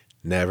party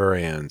never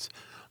ends.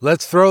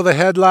 Let's throw the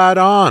headlight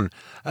on.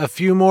 A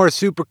few more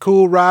super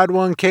cool Ride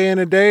 1K and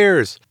a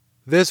dayers.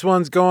 This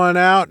one's going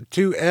out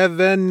to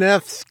Evan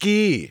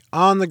Nevsky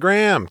on the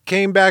gram.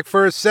 Came back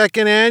for a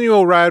second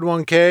annual Ride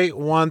 1K,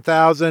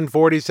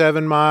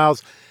 1,047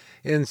 miles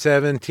in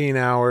 17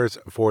 hours,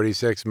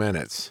 46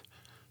 minutes.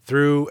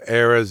 Through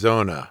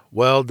Arizona.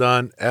 Well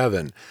done,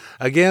 Evan.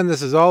 Again,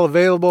 this is all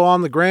available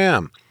on the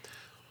gram.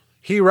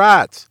 He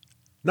writes,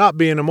 not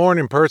being a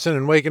morning person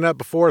and waking up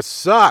before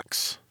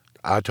sucks.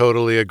 I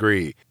totally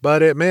agree.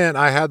 But it meant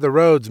I had the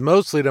roads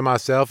mostly to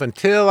myself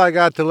until I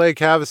got to Lake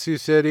Havasu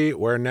City,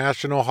 where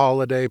national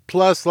holiday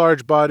plus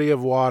large body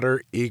of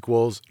water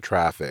equals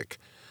traffic.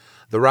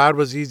 The ride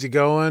was easy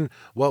going.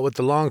 What with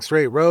the long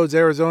straight roads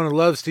Arizona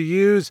loves to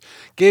use,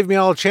 gave me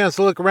all a chance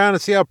to look around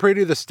and see how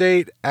pretty the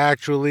state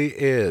actually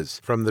is.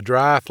 From the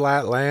dry,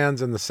 flat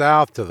lands in the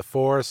south to the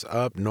forests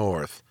up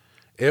north.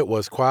 It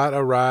was quite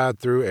a ride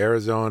through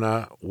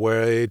Arizona.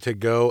 Way to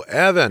go,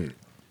 Evan.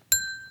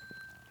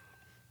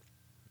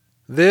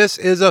 This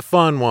is a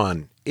fun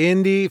one.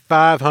 Indy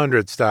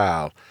 500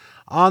 style.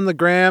 On the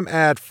gram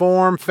at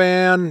Form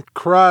Fan,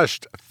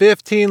 crushed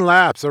 15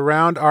 laps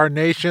around our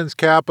nation's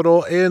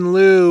capital in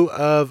lieu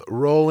of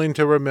Rolling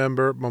to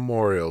Remember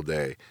Memorial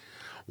Day.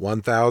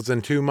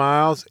 1,002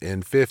 miles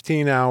in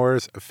 15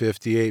 hours,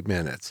 58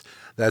 minutes.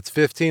 That's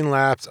 15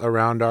 laps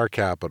around our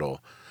capital.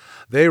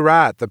 They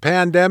write, the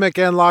pandemic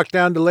and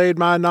lockdown delayed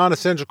my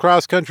non-essential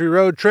cross-country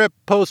road trip,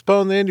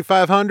 postponed the Indy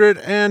 500,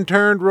 and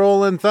turned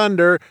Rollin'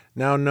 Thunder,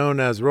 now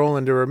known as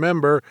Rolling to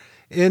Remember,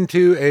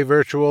 into a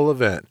virtual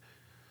event.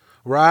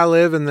 Where I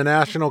live in the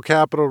National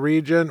Capital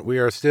Region, we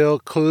are still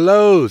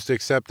closed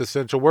except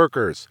essential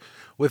workers.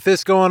 With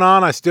this going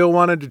on, I still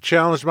wanted to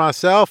challenge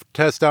myself,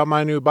 test out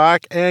my new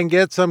bike, and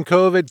get some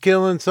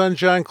COVID-killing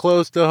sunshine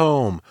close to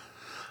home.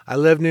 I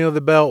live near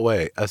the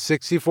Beltway, a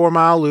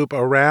 64-mile loop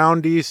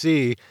around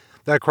D.C.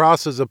 that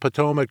crosses the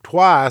Potomac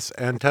twice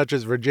and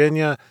touches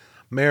Virginia,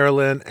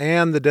 Maryland,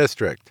 and the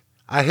District.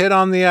 I hit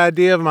on the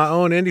idea of my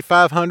own Indy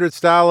 500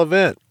 style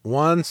event,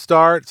 one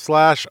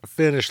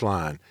start/finish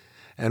line,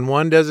 and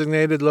one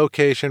designated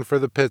location for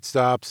the pit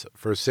stops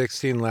for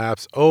 16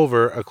 laps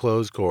over a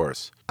closed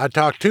course. I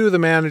talked to the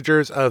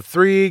managers of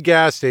 3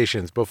 gas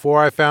stations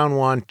before I found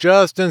one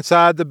just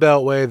inside the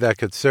Beltway that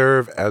could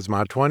serve as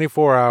my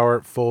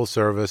 24-hour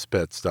full-service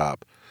pit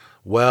stop.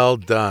 Well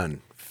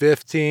done.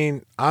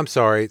 16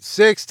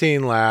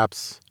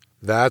 laps.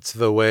 That's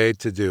the way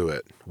to do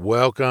it.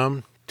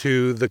 Welcome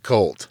to the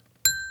cult.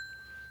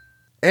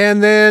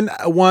 And then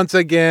once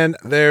again,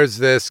 there's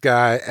this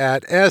guy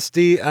at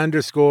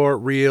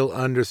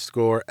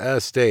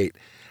SD_real_estate.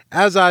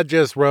 As I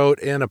just wrote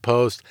in a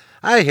post,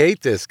 I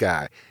hate this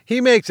guy.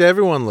 He makes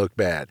everyone look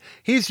bad.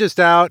 He's just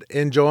out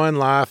enjoying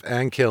life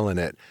and killing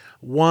it.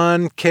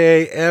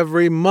 1K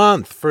every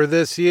month for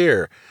this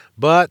year.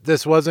 But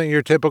this wasn't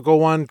your typical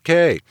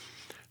 1K.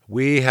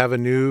 We have a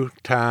new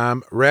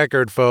time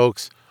record,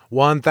 folks.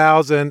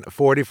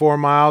 1,044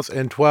 miles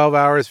in 12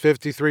 hours,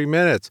 53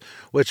 minutes,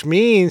 which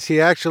means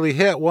he actually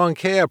hit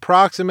 1K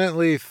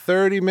approximately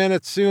 30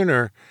 minutes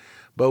sooner,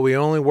 but we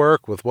only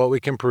work with what we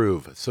can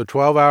prove. So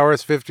 12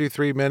 hours,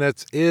 53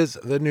 minutes is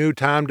the new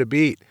time to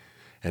beat.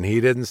 And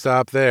he didn't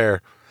stop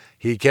there.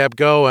 He kept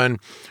going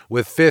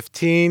with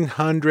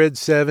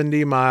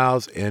 1,570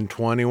 miles in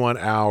 21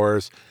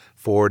 hours,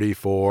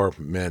 44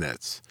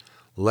 minutes.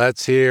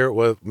 Let's hear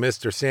what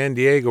Mr. San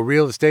Diego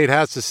Real Estate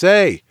has to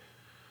say.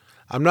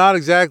 I'm not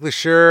exactly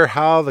sure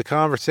how the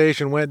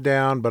conversation went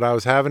down, but I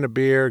was having a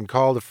beer and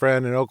called a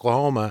friend in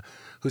Oklahoma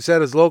who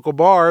said his local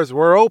bars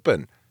were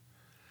open.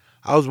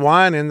 I was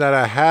whining that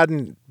I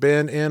hadn't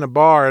been in a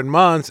bar in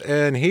months,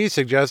 and he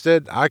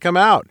suggested I come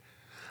out.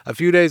 A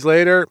few days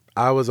later,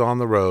 I was on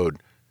the road.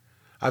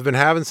 I've been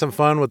having some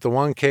fun with the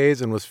 1Ks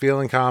and was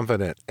feeling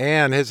confident,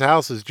 and his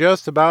house is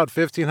just about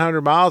 1,500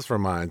 miles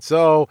from mine,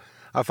 so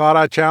I thought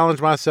I'd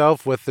challenge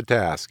myself with the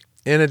task.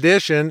 In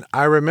addition,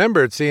 I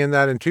remembered seeing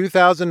that in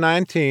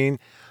 2019,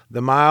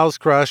 the miles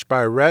crushed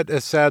by Rhett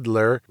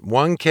Sadler,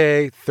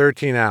 1K,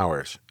 13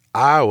 hours.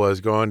 I was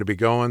going to be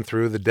going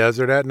through the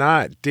desert at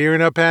night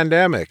during a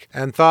pandemic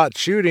and thought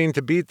shooting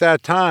to beat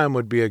that time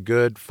would be a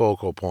good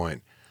focal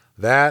point.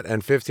 That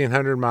and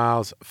 1,500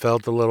 miles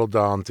felt a little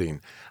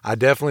daunting. I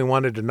definitely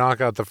wanted to knock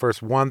out the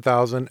first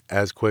 1,000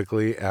 as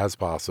quickly as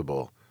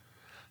possible.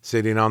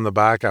 Sitting on the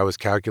bike, I was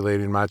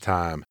calculating my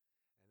time.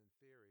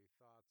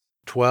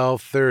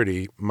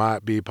 12:30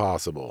 might be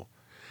possible.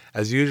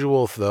 As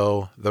usual,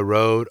 though, the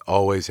road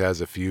always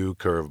has a few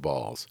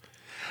curveballs.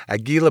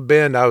 At Gila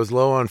Bend, I was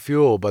low on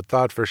fuel, but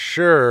thought for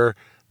sure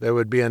there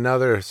would be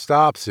another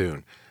stop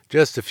soon.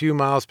 Just a few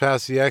miles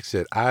past the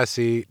exit, I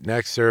see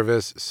next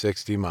service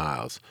 60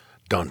 miles.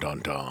 Dun dun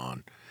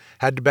dun.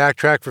 Had to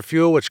backtrack for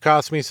fuel, which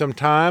cost me some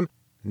time.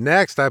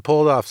 Next, I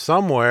pulled off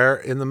somewhere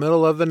in the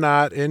middle of the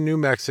night in New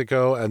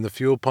Mexico, and the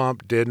fuel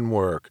pump didn't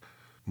work.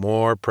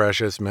 More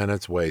precious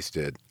minutes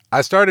wasted. I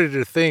started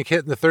to think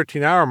hitting the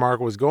 13-hour mark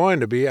was going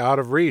to be out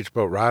of reach,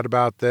 but right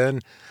about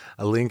then,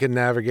 a Lincoln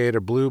Navigator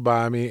blew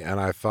by me, and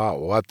I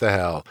thought, what the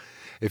hell?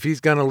 If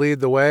he's going to lead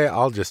the way,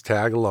 I'll just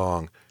tag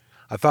along.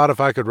 I thought if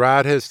I could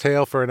ride his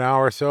tail for an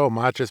hour or so, it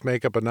might just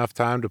make up enough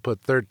time to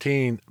put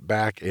 13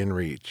 back in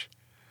reach.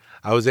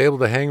 I was able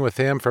to hang with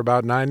him for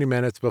about 90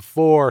 minutes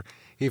before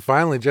he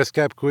finally just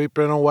kept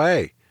creeping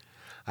away.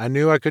 I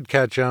knew I could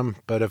catch him,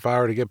 but if I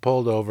were to get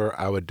pulled over,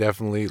 I would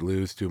definitely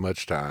lose too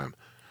much time.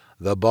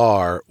 The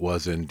bar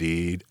was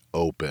indeed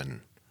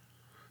open.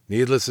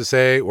 Needless to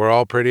say, we're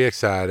all pretty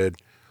excited.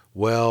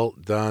 Well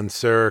done,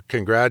 sir.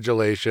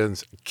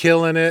 Congratulations.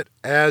 Killing it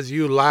as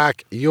you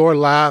like your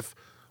life.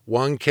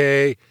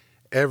 1K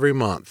every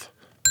month.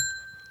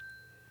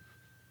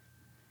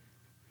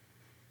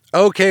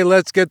 Okay,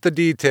 let's get the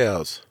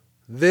details.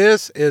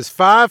 This is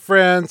 5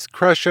 friends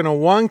crushing a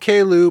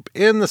 1K loop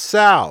in the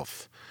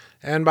South.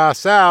 And by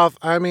South,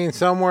 I mean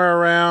somewhere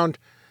around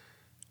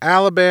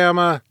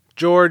Alabama,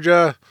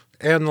 Georgia,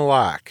 and the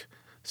like.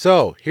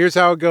 So, here's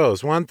how it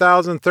goes.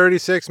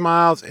 1,036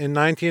 miles in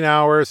 19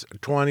 hours,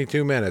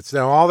 22 minutes.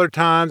 Now, all their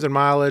times and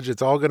mileage,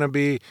 it's all going to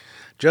be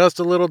just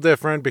a little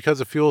different because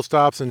of fuel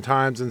stops and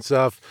times and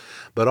stuff,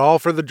 but all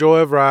for the joy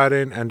of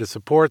riding and to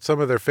support some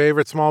of their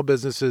favorite small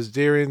businesses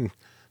during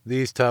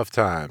these tough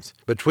times.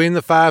 Between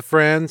the 5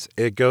 friends,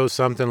 it goes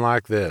something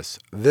like this.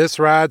 This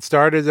ride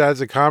started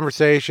as a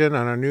conversation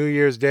on a New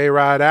Year's Day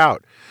ride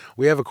out.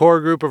 We have a core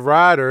group of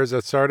riders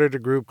that started a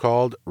group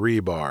called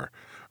Rebar.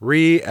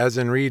 Re as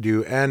in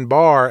redo, and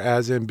bar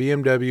as in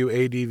BMW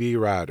ADV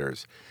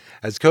riders.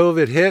 As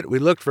COVID hit, we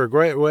looked for a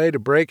great way to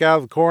break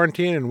out of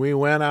quarantine, and we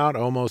went out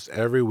almost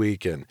every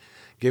weekend,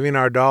 giving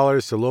our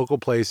dollars to local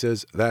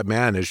places that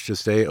managed to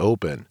stay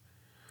open.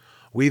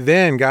 We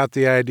then got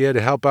the idea to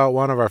help out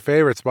one of our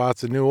favorite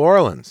spots in New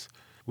Orleans.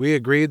 We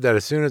agreed that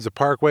as soon as the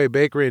Parkway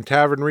Bakery and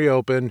Tavern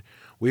reopened,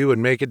 we would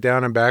make it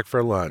down and back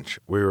for lunch.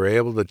 We were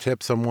able to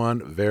tip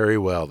someone very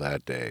well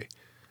that day.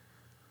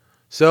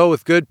 So,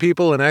 with good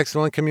people and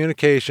excellent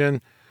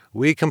communication,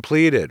 we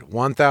completed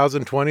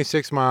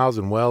 1,026 miles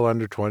in well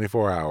under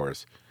 24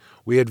 hours.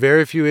 We had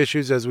very few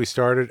issues as we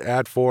started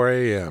at 4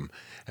 a.m.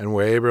 and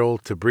were able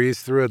to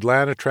breeze through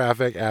Atlanta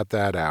traffic at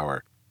that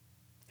hour.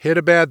 Hit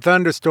a bad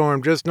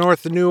thunderstorm just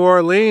north of New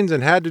Orleans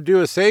and had to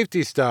do a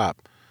safety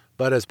stop.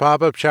 But as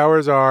pop-up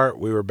showers are,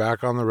 we were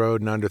back on the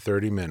road in under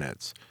 30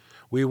 minutes.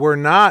 We were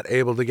not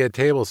able to get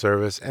table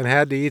service and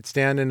had to eat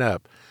standing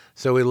up,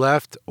 so we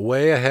left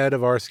way ahead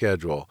of our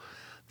schedule.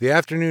 The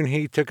afternoon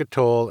heat took a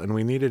toll, and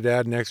we needed to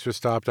add an extra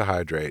stop to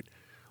hydrate.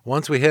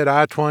 Once we hit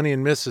I-20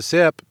 in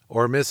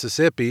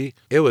Mississippi,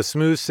 it was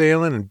smooth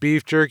sailing and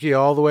beef jerky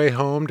all the way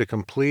home to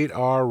complete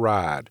our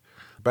ride.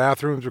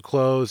 Bathrooms were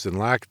closed and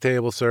lack of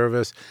table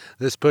service.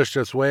 This pushed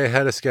us way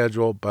ahead of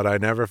schedule, but I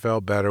never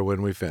felt better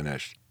when we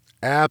finished.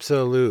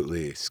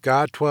 Absolutely.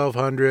 Scott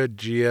 1200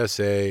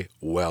 GSA,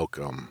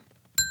 welcome.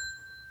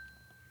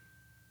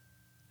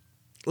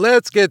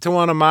 Let's get to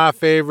one of my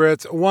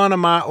favorites, one of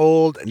my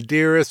old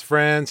dearest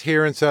friends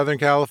here in Southern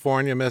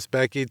California, Miss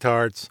Becky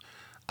Tarts,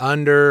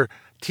 under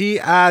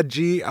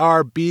TIGRBKY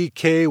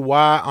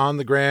on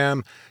the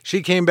gram.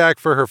 She came back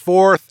for her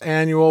 4th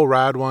annual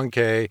Ride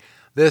 1K,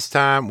 this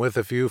time with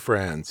a few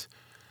friends.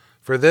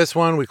 For this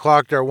one, we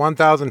clocked our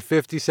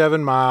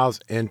 1,057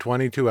 miles in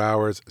 22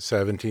 hours,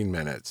 17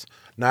 minutes.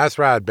 Nice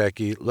ride,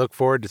 Becky. Look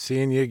forward to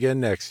seeing you again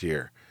next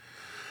year.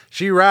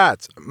 She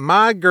writes,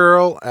 my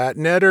girl at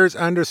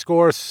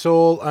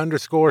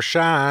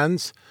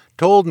Netters_Soul_Shines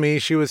told me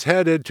she was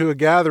headed to a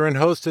gathering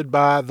hosted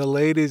by the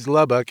Ladies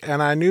Lubbock,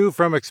 and I knew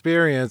from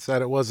experience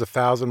that it was a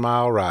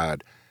 1,000-mile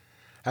ride.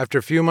 After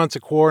a few months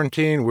of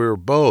quarantine, we were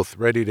both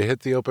ready to hit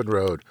the open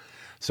road,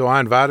 so I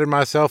invited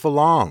myself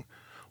along.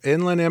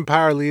 Inland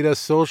Empire lead us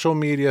social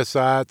media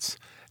sites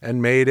and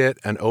made it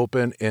an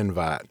open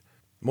invite.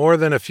 More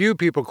than a few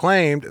people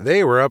claimed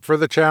they were up for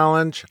the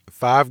challenge.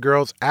 5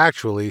 girls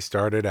actually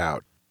started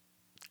out.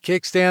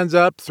 Kickstands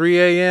up 3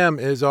 a.m.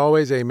 is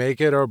always a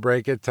make it or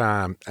break it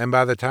time, and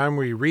by the time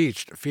we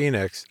reached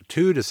Phoenix,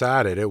 2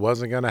 decided it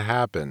wasn't going to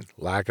happen,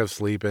 lack of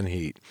sleep and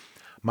heat.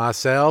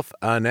 Myself,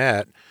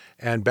 Annette,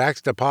 and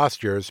Baxter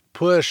Postures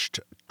pushed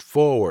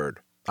forward.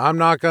 I'm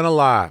not going to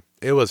lie,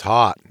 it was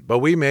hot, but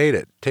we made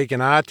it.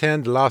 Taking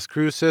I-10 to Las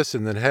Cruces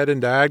and then heading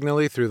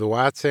diagonally through the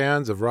white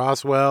sands of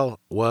Roswell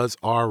was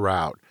our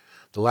route.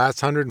 The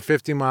last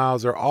 150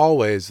 miles are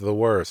always the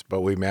worst,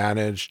 but we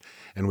managed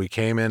and we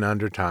came in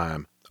under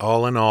time.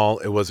 All in all,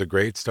 it was a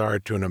great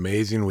start to an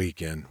amazing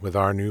weekend with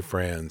our new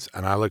friends,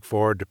 and I look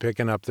forward to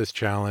picking up this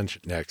challenge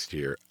next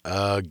year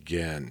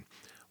again.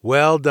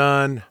 Well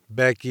done,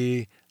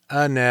 Becky,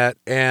 Annette,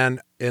 and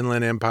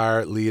Inland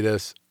Empire lead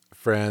us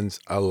friends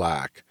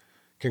alike.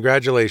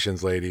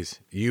 Congratulations,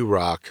 ladies. You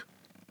rock.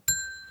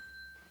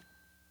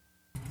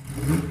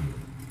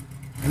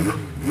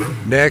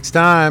 Next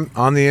time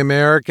on the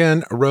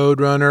American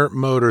Roadrunner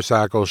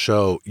Motorcycle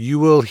Show, you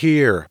will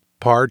hear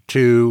Part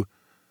 2,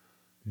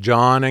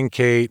 John and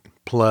Kate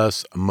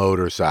plus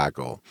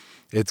motorcycle.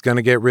 It's going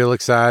to get real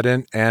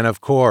exciting, and of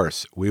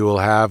course, we will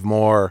have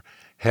more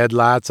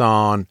headlights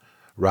on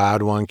Ride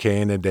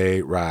 1K in a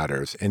Day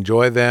riders.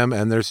 Enjoy them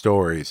and their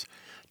stories.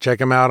 Check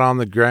them out on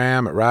the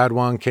gram at Ride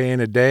 1K in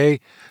a Day.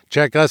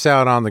 Check us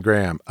out on the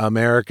gram,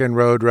 American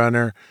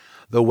Roadrunner.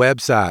 The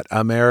website,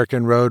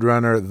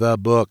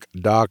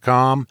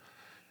 AmericanRoadrunnerTheBook.com.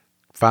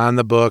 Find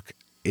the book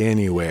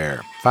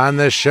anywhere. Find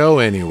this show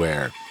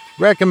anywhere.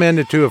 Recommend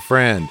it to a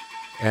friend.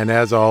 And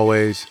as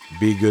always,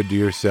 be good to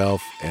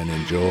yourself and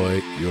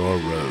enjoy your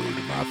road,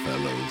 my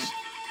fellows.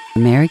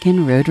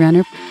 American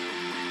Roadrunner.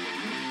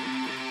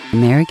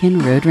 American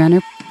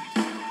Roadrunner.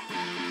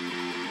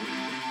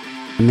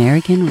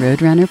 American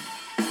Roadrunner.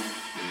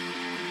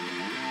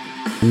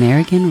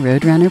 American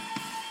Roadrunner.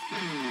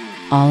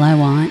 All I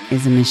want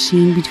is a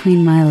machine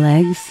between my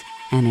legs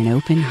and an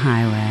open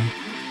highway.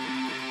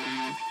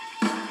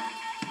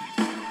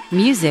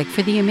 Music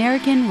for the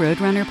American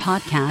Roadrunner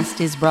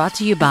podcast is brought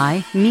to you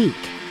by Meek.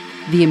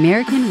 The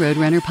American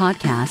Roadrunner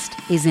podcast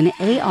is an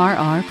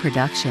ARR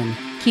production.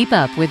 Keep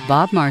up with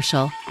Bob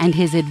Marshall and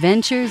his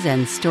adventures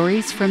and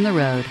stories from the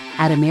road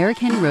at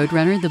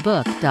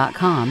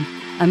AmericanRoadrunnerTheBook.com,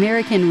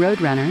 American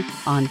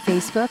Roadrunner on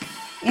Facebook,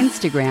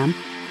 Instagram,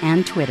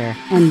 and Twitter.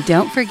 And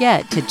don't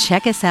forget to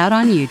check us out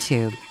on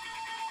YouTube.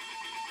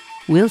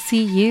 We'll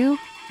see you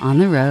on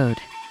the road.